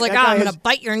 When it was like, I'm going to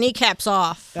bite your kneecaps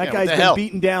off. That guy's been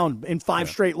beaten down in 5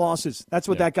 straight losses. That's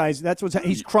what that guy's.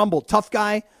 He's crumbled. Tough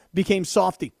guy became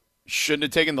softy. Shouldn't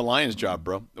have taken the Lions job,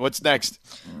 bro. What's next?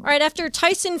 All right, after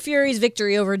Tyson Fury's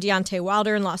victory over Deontay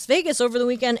Wilder in Las Vegas over the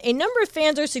weekend, a number of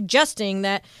fans are suggesting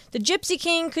that the Gypsy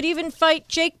King could even fight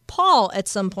Jake Paul at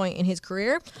some point in his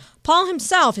career. Paul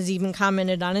himself has even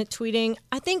commented on it, tweeting,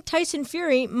 "I think Tyson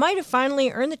Fury might have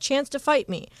finally earned the chance to fight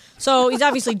me." So he's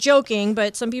obviously joking,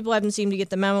 but some people haven't seemed to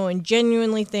get the memo and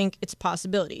genuinely think it's a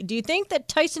possibility. Do you think that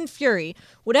Tyson Fury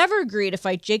would ever agree to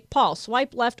fight Jake Paul?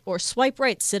 Swipe left or swipe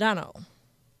right, Sedano?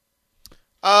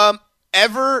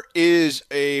 Ever is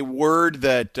a word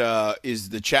that is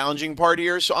the challenging part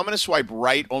here, so I'm going to swipe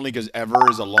right only because ever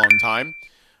is a long time.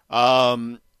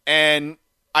 And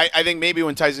I think maybe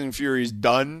when Tyson Fury's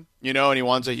done, and he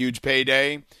wants a huge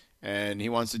payday and he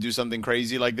wants to do something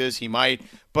crazy like this, he might.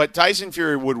 But Tyson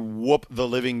Fury would whoop the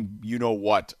living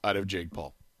you-know-what out of Jake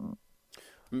Paul. I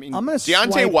mean,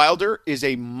 Deontay Wilder is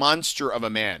a monster of a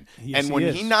man. Yes, and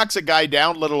when he knocks a guy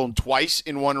down, let alone twice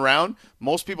in one round,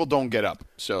 most people don't get up.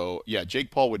 So, yeah,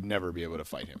 Jake Paul would never be able to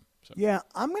fight him. So. Yeah,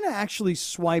 I'm going to actually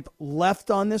swipe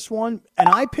left on this one. And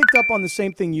I picked up on the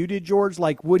same thing you did, George,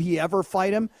 like would he ever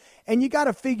fight him? And you got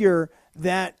to figure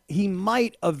that he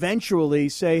might eventually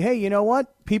say, hey, you know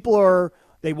what?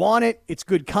 They want it. It's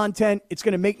good content. It's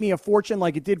going to make me a fortune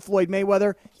like it did Floyd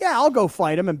Mayweather. Yeah, I'll go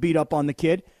fight him and beat up on the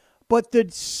kid. But the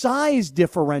size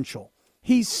differential,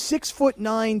 he's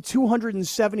 6'9",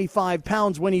 275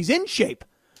 pounds when he's in shape.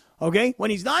 Okay? When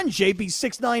he's not in shape, he's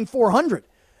 6'9", 400.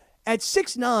 At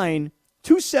 6'9",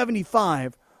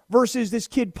 275 versus this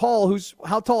kid Paul,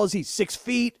 how tall is he? 6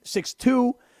 feet,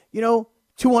 6'2",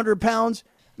 200 pounds.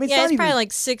 I mean, it's probably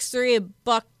like 6'3",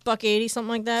 buck 80, something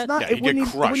like that. It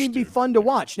wouldn't even be fun to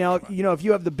watch. Now, if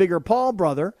you have the bigger Paul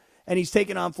brother and he's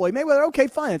taking on Floyd Mayweather, okay,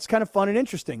 fine. It's kind of fun and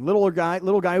interesting. Little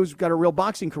guy who's got a real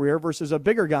boxing career versus a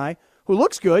bigger guy who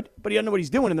looks good, but he doesn't know what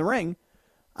he's doing in the ring.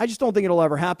 I just don't think it'll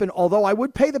ever happen, although I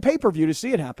would pay the pay-per-view to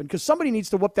see it happen because somebody needs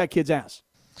to whoop that kid's ass.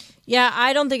 Yeah,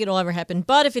 I don't think it'll ever happen,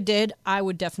 but if it did, I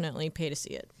would definitely pay to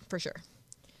see it, for sure.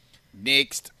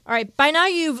 Next. All right, by now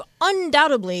you've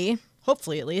undoubtedly,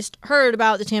 hopefully at least, heard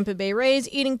about the Tampa Bay Rays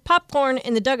eating popcorn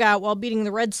in the dugout while beating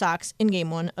the Red Sox in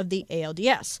Game 1 of the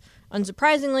ALDS.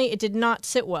 Unsurprisingly, it did not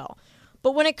sit well.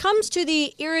 But when it comes to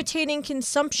the irritating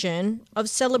consumption of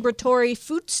celebratory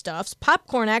foodstuffs,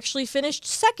 popcorn actually finished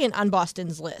second on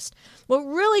Boston's list. What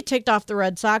really ticked off the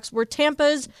Red Sox were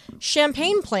Tampa's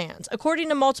champagne plans. According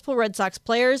to multiple Red Sox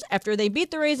players, after they beat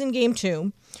the Rays in Game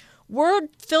 2, word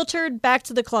filtered back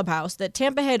to the clubhouse that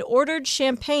Tampa had ordered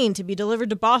champagne to be delivered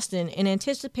to Boston in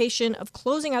anticipation of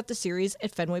closing out the series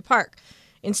at Fenway Park.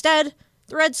 Instead,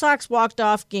 the Red Sox walked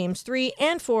off Games 3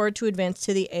 and 4 to advance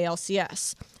to the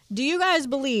ALCS. Do you guys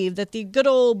believe that the good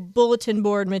old bulletin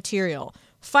board material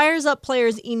fires up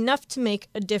players enough to make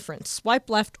a difference? Swipe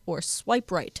left or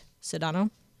swipe right,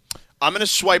 Sedano? I'm going to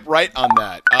swipe right on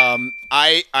that.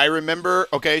 I remember,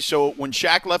 so when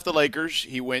Shaq left the Lakers,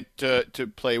 he went to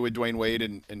play with Dwayne Wade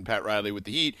and Pat Riley with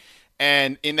the Heat.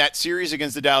 And in that series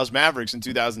against the Dallas Mavericks in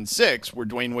 2006, where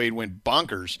Dwayne Wade went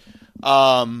bonkers,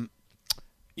 the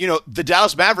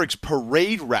Dallas Mavericks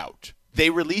parade route, they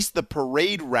released the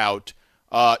parade route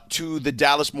to the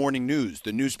Dallas Morning News,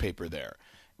 the newspaper there.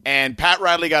 And Pat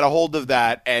Riley got a hold of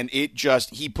that, and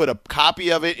he put a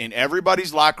copy of it in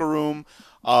everybody's locker room,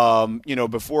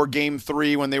 before Game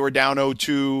 3 when they were down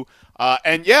 0-2.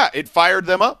 And yeah, it fired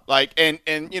them up.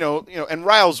 And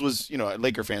Riles was,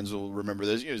 Laker fans will remember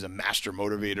this. He was a master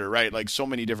motivator, right? Like so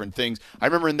many different things. I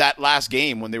remember in that last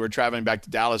game when they were traveling back to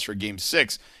Dallas for Game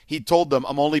 6, he told them,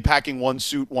 "I'm only packing one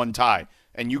suit, one tie.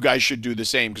 And you guys should do the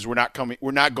same because we're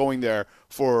not going there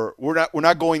for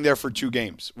 2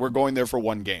 games. We're going there for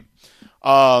 1 game."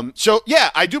 So yeah,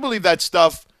 I do believe that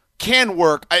stuff can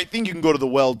work. I think you can go to the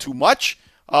well too much,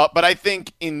 but I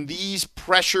think in these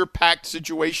pressure-packed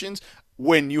situations,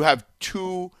 when you have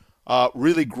 2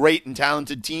 really great and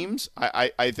talented teams,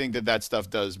 I think that stuff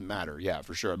does matter. Yeah,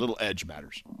 for sure. A little edge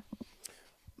matters. I'm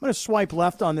going to swipe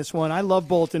left on this one. I love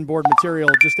bulletin board material,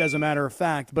 just as a matter of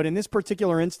fact, but in this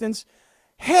particular instance,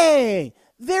 hey,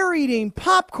 they're eating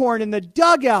popcorn in the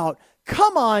dugout.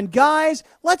 Come on, guys.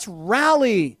 Let's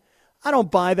rally. I don't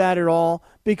buy that at all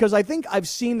because I think I've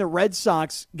seen the Red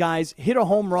Sox guys hit a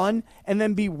home run and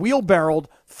then be wheelbarreled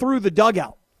through the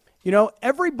dugout.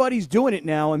 Everybody's doing it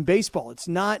now in baseball. It's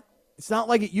not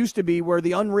like it used to be where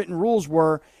the unwritten rules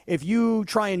were, if you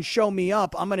try and show me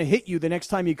up, I'm going to hit you the next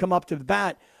time you come up to the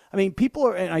bat. I mean,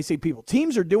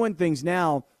 teams are doing things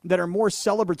now that are more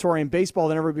celebratory in baseball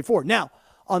than ever before. Now,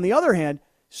 on the other hand,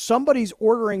 somebody's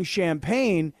ordering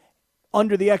champagne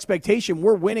under the expectation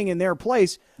we're winning in their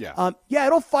place. Yeah.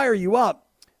 It'll fire you up,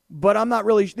 but I'm not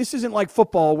really – this isn't like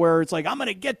football where it's like, I'm going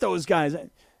to get those guys. It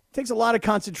takes a lot of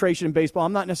concentration in baseball.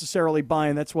 I'm not necessarily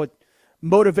buying that's what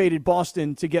motivated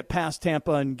Boston to get past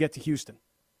Tampa and get to Houston.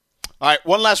 All right,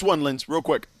 one last one, Linz, real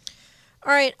quick.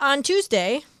 All right, on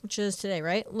Tuesday, which is today,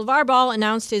 right? LeVar Ball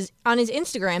announced on his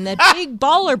Instagram that Big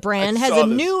Baller brand has a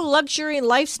new luxury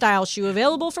lifestyle shoe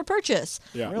available for purchase.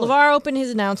 Yeah. Really? LeVar opened his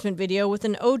announcement video with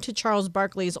an ode to Charles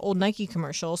Barkley's old Nike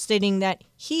commercial, stating that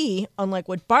he, unlike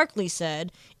what Barkley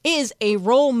said, is a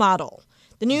role model.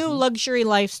 The new luxury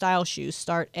lifestyle shoes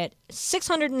start at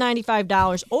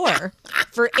 $695, or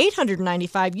for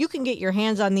 $895, you can get your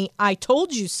hands on the I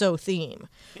Told You So theme.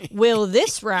 Will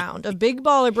this round of Big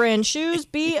Baller brand shoes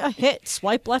be a hit?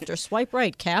 Swipe left or swipe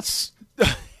right, Caps?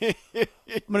 I'm going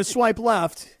to swipe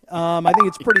left. I think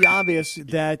it's pretty obvious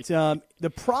that the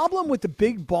problem with the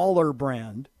Big Baller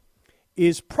brand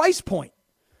is price point.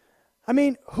 I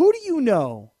mean, who do you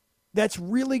know that's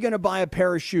really going to buy a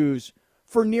pair of shoes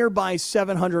for nearby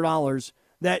 $700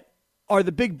 that are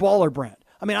the Big Baller brand?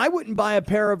 I mean, I wouldn't buy a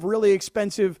pair of really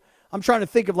expensive, I'm trying to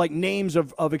think of like names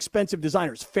of expensive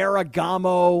designers,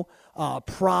 Ferragamo,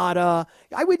 Prada.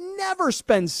 I would never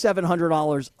spend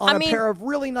 $700 on a pair of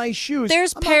really nice shoes.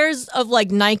 There's pairs of like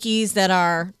Nikes that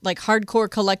are like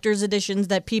hardcore collector's editions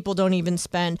that people don't even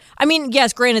spend. I mean,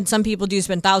 yes, granted, some people do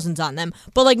spend thousands on them,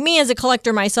 but like me as a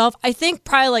collector myself, I think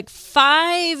probably like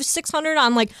 $500-$600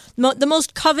 on like the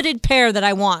most coveted pair that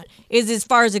I want is as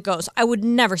far as it goes. I would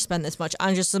never spend this much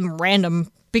on just some random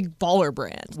Big Baller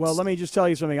brand. Well, let me just tell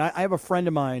you something. I have a friend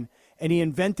of mine, and he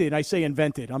invented, I say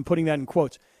invented, I'm putting that in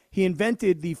quotes. He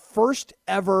invented the first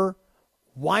ever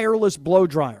wireless blow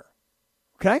dryer.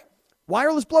 Okay?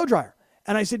 Wireless blow dryer.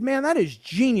 And I said, man, that is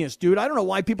genius, dude. I don't know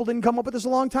why people didn't come up with this a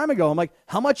long time ago. I'm like,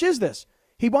 how much is this?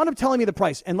 He wound up telling me the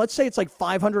price. And let's say it's like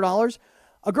 $500.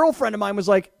 A girlfriend of mine was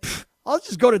like, I'll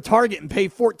just go to Target and pay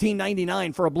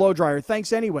 $14.99 for a blow dryer.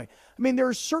 Thanks anyway. I mean, there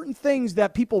are certain things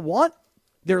that people want.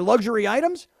 They're luxury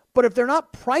items. But if they're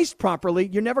not priced properly,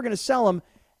 you're never going to sell them.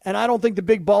 And I don't think the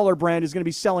Big Baller brand is going to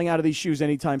be selling out of these shoes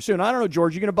anytime soon. I don't know,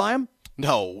 George. You going to buy them?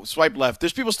 No, swipe left.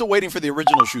 There's people still waiting for the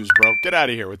original shoes, bro. Get out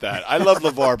of here with that. I love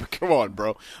LeVar, but come on, bro.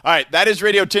 All right, that is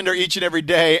Radio Tinder each and every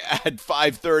day at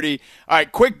 5:30. All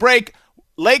right, quick break.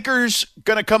 Lakers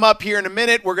going to come up here in a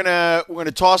minute. We're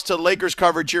gonna toss to Lakers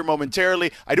coverage here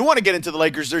momentarily. I do want to get into the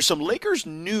Lakers. There's some Lakers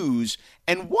news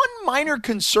and one minor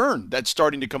concern that's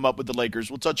starting to come up with the Lakers.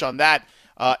 We'll touch on that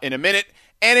in a minute.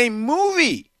 And a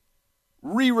movie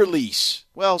re-release.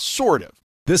 Well, sort of.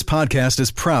 This podcast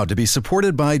is proud to be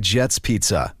supported by Jets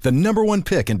Pizza, the #1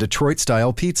 pick in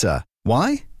Detroit-style pizza.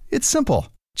 Why? It's simple.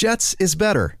 Jets is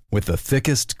better. With the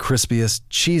thickest, crispiest,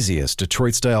 cheesiest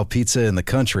Detroit-style pizza in the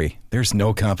country, there's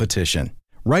no competition.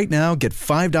 Right now, get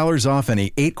 $5 off any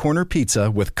 8-corner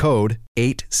pizza with code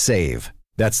 8SAVE.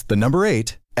 That's the number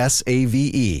 8,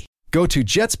 SAVE. Go to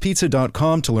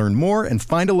jetspizza.com to learn more and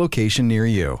find a location near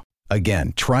you.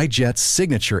 Again, try Jet's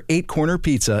signature 8-corner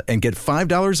pizza and get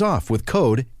 $5 off with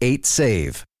code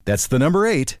 8SAVE. That's the number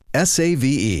 8,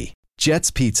 SAVE.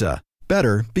 Jet's Pizza.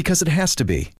 Better because it has to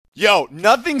be. Yo,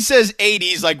 nothing says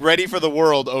 80s like Ready for the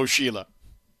World, oh Sheila.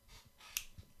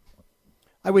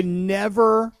 I would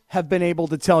never have been able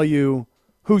to tell you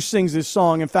who sings this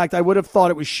song. In fact, I would have thought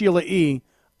it was Sheila E.,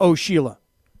 oh Sheila.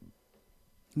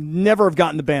 Never have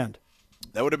gotten the band.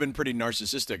 That would have been pretty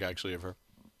narcissistic, actually, of her.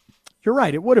 You're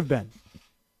right. It would have been.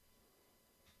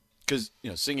 Because,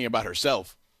 singing about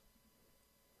herself.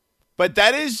 But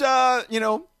that is,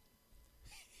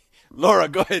 Laura,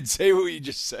 go ahead. Say what you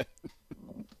just said.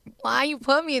 Why you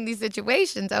put me in these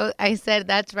situations? I said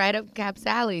that's right up Cap's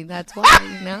alley. That's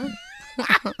why,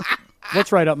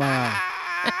 What's right up my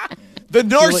alley? The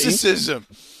narcissism.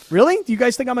 Really? Do you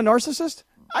guys think I'm a narcissist?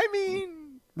 I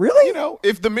mean, really?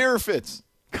 If the mirror fits.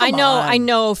 I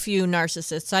know a few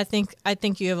narcissists. I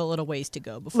think you have a little ways to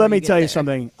go before. Let me tell you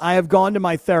something. I have gone to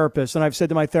my therapist and I've said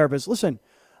to my therapist, listen,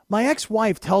 my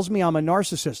ex-wife tells me I'm a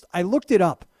narcissist. I looked it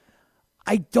up.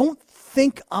 I don't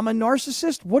think I'm a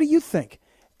narcissist. What do you think?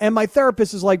 And my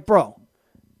therapist is like, bro,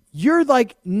 you're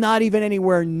like not even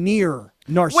anywhere near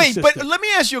narcissistic. Wait, but let me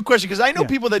ask you a question, because I know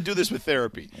people that do this with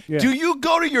therapy. Yeah. Do you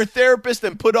go to your therapist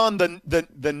and put on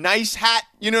the nice hat?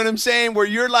 You know what I'm saying? Where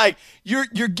you're like, you're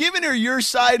giving her your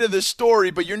side of the story,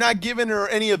 but you're not giving her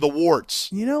any of the warts.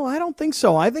 I don't think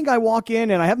so. I think I walk in,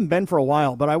 and I haven't been for a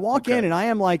while, but I walk in and I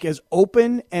am like as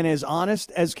open and as honest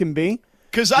as can be.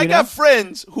 Because I got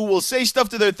friends who will say stuff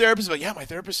to their therapist, like, yeah, my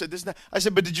therapist said this and that. I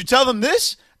said, but did you tell them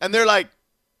this? And they're like,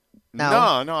 no,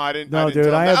 I didn't. No, I didn't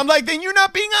dude. I'm like, then you're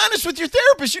not being honest with your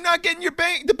therapist. You're not getting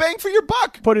the bang for your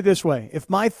buck. Put it this way. If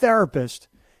my therapist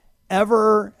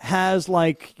ever has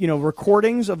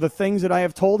recordings of the things that I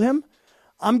have told him,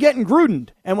 I'm getting Grudened.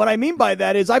 And what I mean by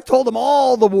that is I've told him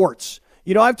all the warts.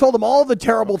 I've told him all the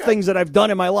terrible things that I've done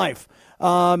in my life.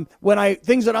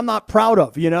 Things that I'm not proud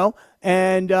of,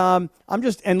 And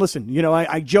listen,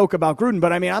 I joke about Gruden,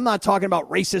 but I mean, I'm not talking about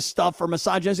racist stuff or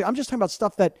misogynistic. I'm just talking about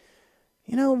stuff that,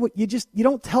 you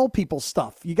don't tell people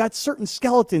stuff. You got certain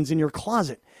skeletons in your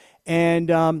closet.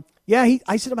 And, I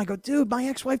said to him, I go, dude, my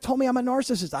ex-wife told me I'm a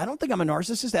narcissist. I don't think I'm a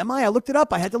narcissist. Am I? I looked it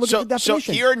up. I had to look at the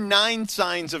definition. So here are 9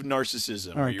 signs of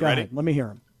narcissism. All right, are you ready? Ahead. Let me hear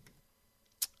them.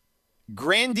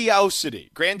 Grandiosity,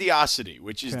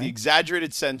 which is the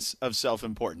exaggerated sense of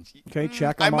self-importance. Okay,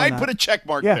 check. I might put a check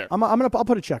mark there. I'll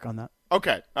put a check on that.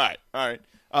 Okay, all right.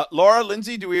 Laura,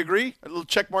 Lindsay, do we agree? A little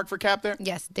check mark for Cap there?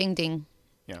 Yes, ding, ding.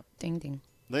 Yeah. Ding, ding.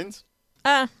 Linz?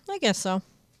 I guess so.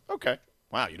 Okay.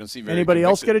 Wow, you don't seem very Anybody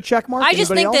else get a check mark? I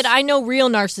just think else? that I know real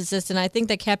narcissists, and I think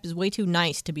that Cap is way too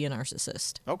nice to be a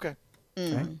narcissist. Okay.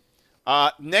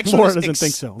 Next Laura one doesn't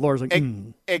think so. Laura's like, I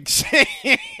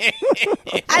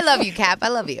love you, Cap. I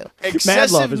love you.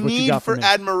 Excessive Mad love is what you need got for from me.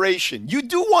 admiration. You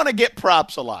do want to get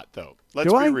props a lot, though.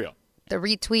 Let's be real. The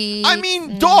retweet. I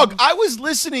mean, dog, I was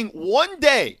listening one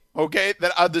day, okay,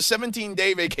 that the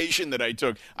 17-day vacation that I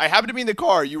took. I happened to be in the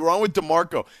car. You were on with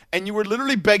DeMarco, and you were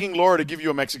literally begging Laura to give you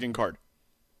a Mexican card.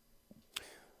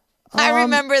 I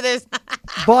remember this.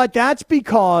 But that's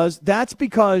because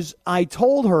I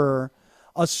told her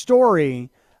a story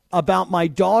about my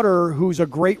daughter who's a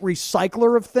great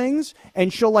recycler of things,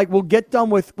 and we'll get done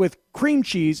with cream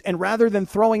cheese, and rather than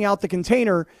throwing out the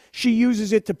container, she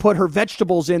uses it to put her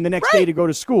vegetables in the next day to go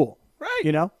to school. Right.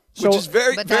 You know? Which is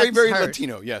very, But very, that's very her.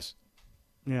 Latino, yes.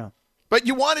 Yeah. But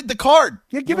you wanted the card.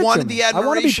 Yeah, give you it wanted to me. the admiration. I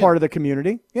want to be part of the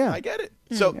community. Yeah. I get it.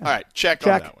 So, all right, check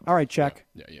on that one. All right, check.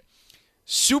 Yeah.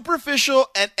 Superficial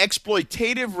and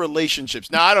exploitative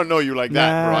relationships. Now, I don't know you like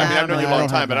that, bro. I mean, I've known you a long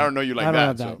time, but I don't know you like I don't that.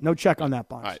 have that. So. No check on that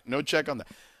box. All right, no check on that.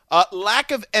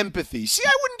 Lack of empathy. See,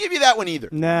 I wouldn't give you that one either.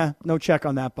 Nah, no check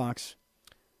on that box.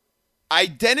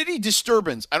 Identity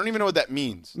disturbance. I don't even know what that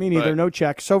means. Me neither. No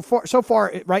check. So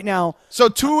far, right now. So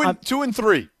two and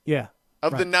three. Yeah.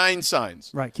 Of the 9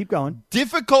 signs. Right. Keep going.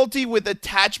 Difficulty with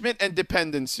attachment and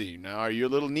dependency. Now, are you a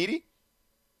little needy?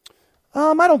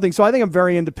 I don't think so. I think I'm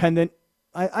very independent.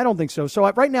 I don't think so. So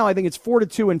right now, I think it's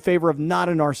 4-2 in favor of not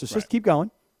a narcissist. Right. Keep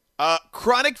going.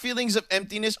 Chronic feelings of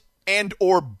emptiness and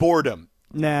or boredom.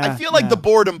 Nah. I feel like the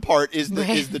boredom part is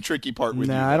the tricky part with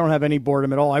you. I don't have any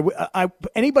boredom at all.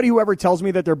 Anybody who ever tells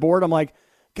me that they're bored, I'm like,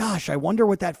 gosh, I wonder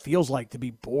what that feels like to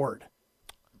be bored.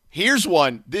 Here's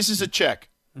one. This is a check.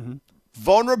 Mm-hmm.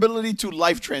 Vulnerability to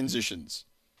life transitions.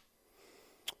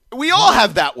 We all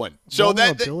have that one. So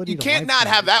that you can't not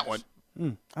have that one.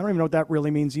 I don't even know what that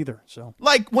really means either. So,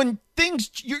 like when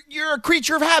things, you're a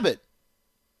creature of habit.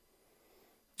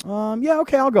 Yeah,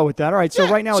 okay, I'll go with that. All right, so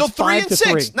right now it's 5 to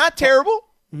 3. Not terrible.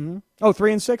 Mm-hmm. Oh,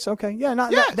 3 and 6. Okay, yeah,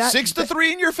 not 6 to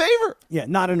 3 in your favor. Yeah,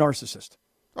 not a narcissist.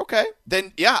 Okay,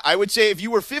 then I would say if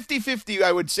you were 50-50,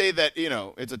 I would say that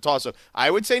it's a toss-up. I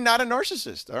would say not a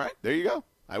narcissist. All right, there you go.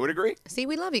 I would agree. See,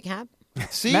 we love you, Cap.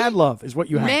 See, mad love is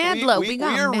what you have. Mad love. We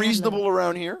are reasonable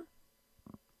around here.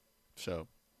 So.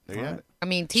 There you have it. I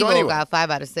mean, Tebow got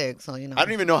 5 out of 6, so I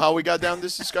don't even know how we got down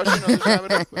this discussion on this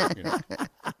rabbit hole.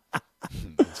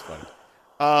 That's funny.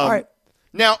 All right.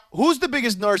 Now, who's the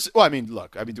biggest narcissist? Well, I mean,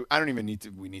 look. I don't even need to.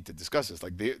 We need to discuss this.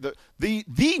 Like the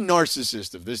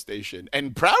narcissist of this station,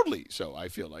 and proudly so, I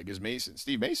feel like, is Mason,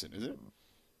 Steve Mason, isn't it?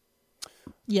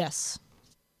 Yes.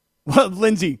 Well,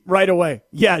 Lindsay, right away.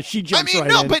 Yeah, she jumps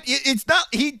right in. But it's not.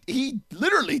 He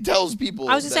literally tells people.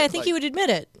 I was going to say, I think he would admit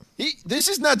it. This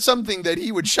is not something that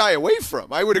he would shy away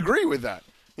from. I would agree with that.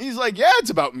 He's like, yeah, it's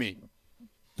about me.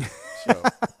 So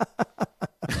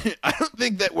I don't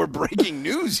think that we're breaking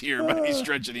news here by any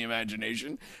stretch of the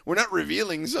imagination. We're not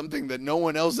revealing something that no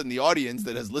one else in the audience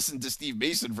that has listened to Steve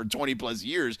Mason for 20 plus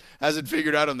years hasn't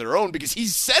figured out on their own because he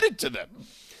said it to them.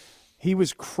 He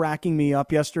was cracking me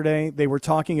up yesterday. They were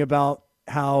talking about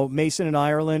how Mason and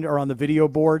Ireland are on the video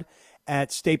board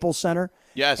at Staples Center.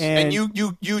 Yes, and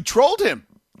you trolled him.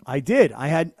 I did. I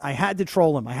had to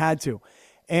troll him. I had to.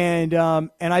 And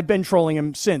I've been trolling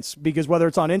him since, because whether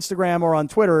it's on Instagram or on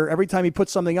Twitter, every time he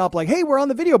puts something up like, hey, we're on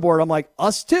the video board, I'm like,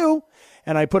 us too.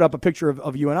 And I put up a picture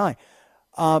of you and I.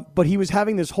 But he was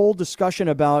having this whole discussion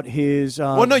about his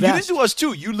Well, no, vest. you didn't do us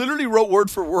too. You literally wrote word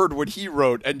for word what he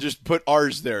wrote and just put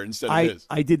ours there instead of his.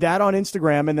 I did that on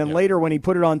Instagram, and then later when he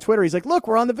put it on Twitter, he's like, look,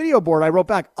 we're on the video board. I wrote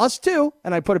back, us too.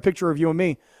 And I put a picture of you and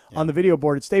me on the video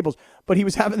board at Staples. But he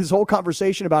was having this whole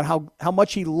conversation about how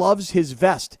much he loves his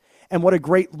vest and what a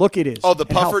great look it is. Oh, the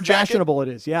puffer and how jacket? fashionable it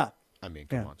is, yeah. I mean,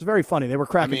 come on. It's very funny. They were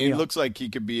cracking me it up. looks like he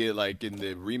could be like in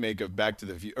the remake of Back to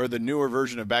the Future, or the newer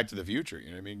version of Back to the Future.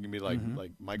 You know what I mean? He could be like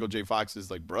like Michael J.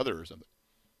 Fox's like brother or something.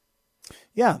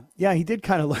 Yeah, he did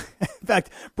kind of look. In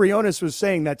fact, Briones was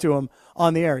saying that to him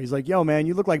on the air. He's like, yo, man,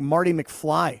 you look like Marty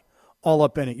McFly all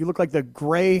up in it. You look like the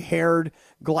gray-haired,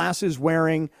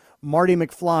 glasses-wearing Marty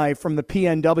McFly from the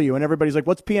PNW. And everybody's like,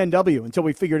 what's PNW? Until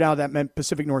we figured out that meant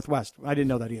Pacific Northwest. I didn't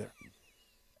know that either.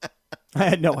 I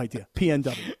had no idea.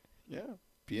 PNW. Yeah,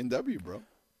 PNW, bro.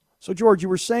 So, George, you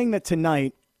were saying that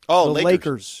tonight, the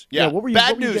Lakers. Yeah, what were you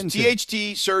bad what were you news. getting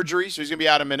to? THT surgery, so he's going to be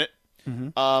out a minute.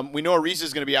 Mm-hmm. We know Ariza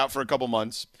is going to be out for a couple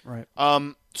months. Right.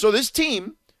 So this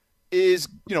team is,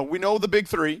 we know the big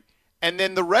three. And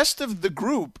then the rest of the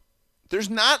group, there's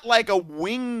not like a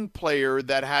wing player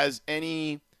that has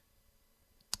any.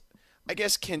 I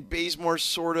guess Kent Bazemore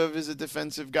sort of is a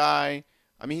defensive guy.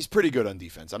 I mean, he's pretty good on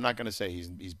defense. I'm not going to say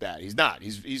he's bad. He's not.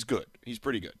 He's good. He's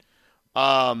pretty good.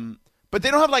 But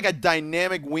they don't have like a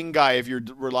dynamic wing guy if you're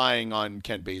relying on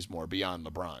Kent Bazemore beyond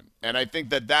LeBron. And I think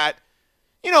that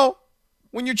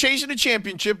when you're chasing a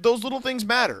championship, those little things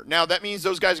matter. Now, that means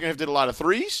those guys are going to have to hit a lot of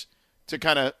threes to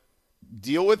kind of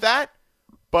deal with that.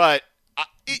 But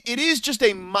it is just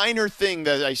a minor thing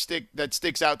that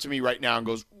sticks out to me right now and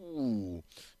goes, ooh,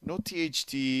 no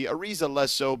THT. Ariza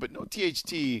less so, but no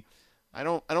THT. I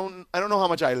don't know how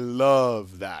much I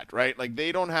love that, right? Like,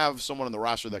 they don't have someone on the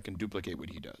roster that can duplicate what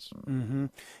he does. Mm-hmm.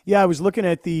 Yeah, I was looking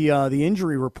at the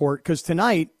injury report because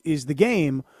tonight is the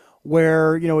game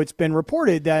where, it's been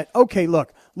reported that, okay,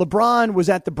 look, LeBron was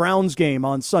at the Browns game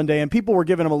on Sunday and people were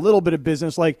giving him a little bit of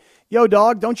business like, yo,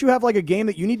 dog, don't you have like a game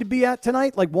that you need to be at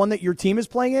tonight? Like one that your team is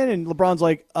playing in? And LeBron's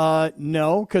like,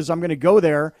 no, because I'm going to go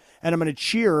there and I'm going to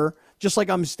cheer just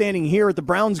like I'm standing here at the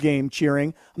Browns game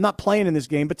cheering. I'm not playing in this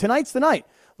game, but tonight's the night.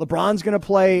 LeBron's going to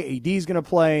play, AD's going to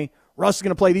play, Russ is going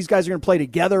to play. These guys are going to play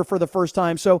together for the first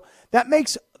time. So that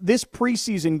makes this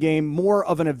preseason game more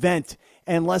of an event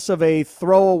and less of a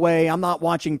throwaway, I'm not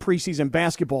watching preseason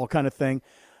basketball kind of thing.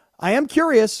 I am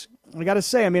curious. I got to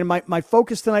say, I mean, my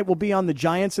focus tonight will be on the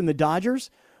Giants and the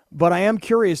Dodgers, but I am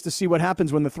curious to see what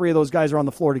happens when the three of those guys are on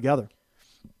the floor together.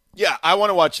 Yeah, I want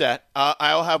to watch that.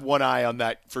 I'll have one eye on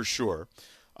that for sure.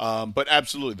 But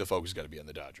absolutely, the focus got to be on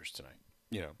the Dodgers tonight.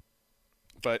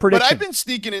 But I've been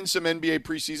sneaking in some NBA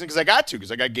preseason because I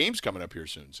got games coming up here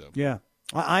soon. So yeah,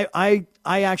 I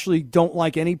actually don't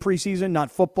like any preseason,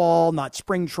 not football, not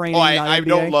spring training. Oh, not I NBA.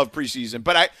 don't love preseason,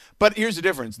 but here's the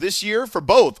difference. This year for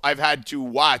both, I've had to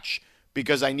watch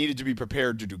because I needed to be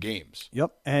prepared to do games.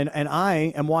 Yep, and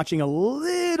I am watching a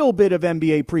little bit of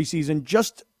NBA preseason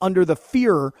just under the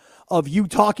fear of you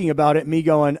talking about it, me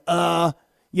going,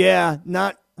 yeah,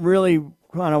 not really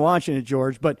kind of watching it,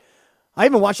 George, but I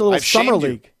even watched a little summer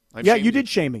league. Yeah, you did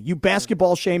shame me. You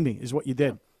basketball shamed me is what you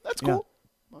did. Yeah, that's cool.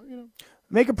 Yeah. Well,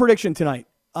 Make a prediction tonight.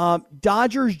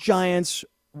 Dodgers, Giants,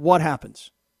 what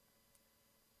happens?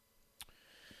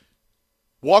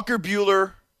 Walker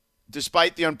Buehler,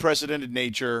 despite the unprecedented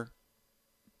nature,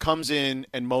 comes in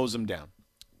and mows them down.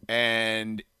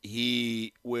 And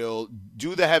he will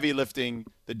do the heavy lifting.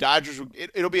 The Dodgers,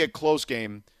 it'll be a close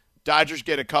game. Dodgers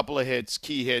get a couple of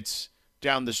key hits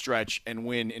down the stretch, and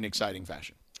win in exciting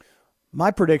fashion.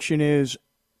 My prediction is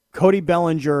Cody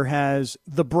Bellinger has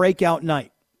the breakout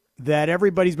night that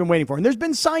everybody's been waiting for. And there's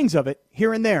been signs of it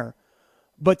here and there.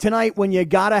 But tonight, when you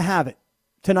got to have it,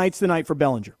 tonight's the night for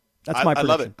Bellinger. That's my prediction.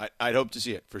 I love it. I'd hope to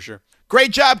see it for sure.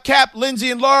 Great job, Cap, Lindsay,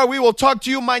 and Laura. We will talk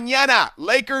to you mañana.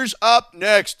 Lakers up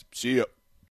next. See ya.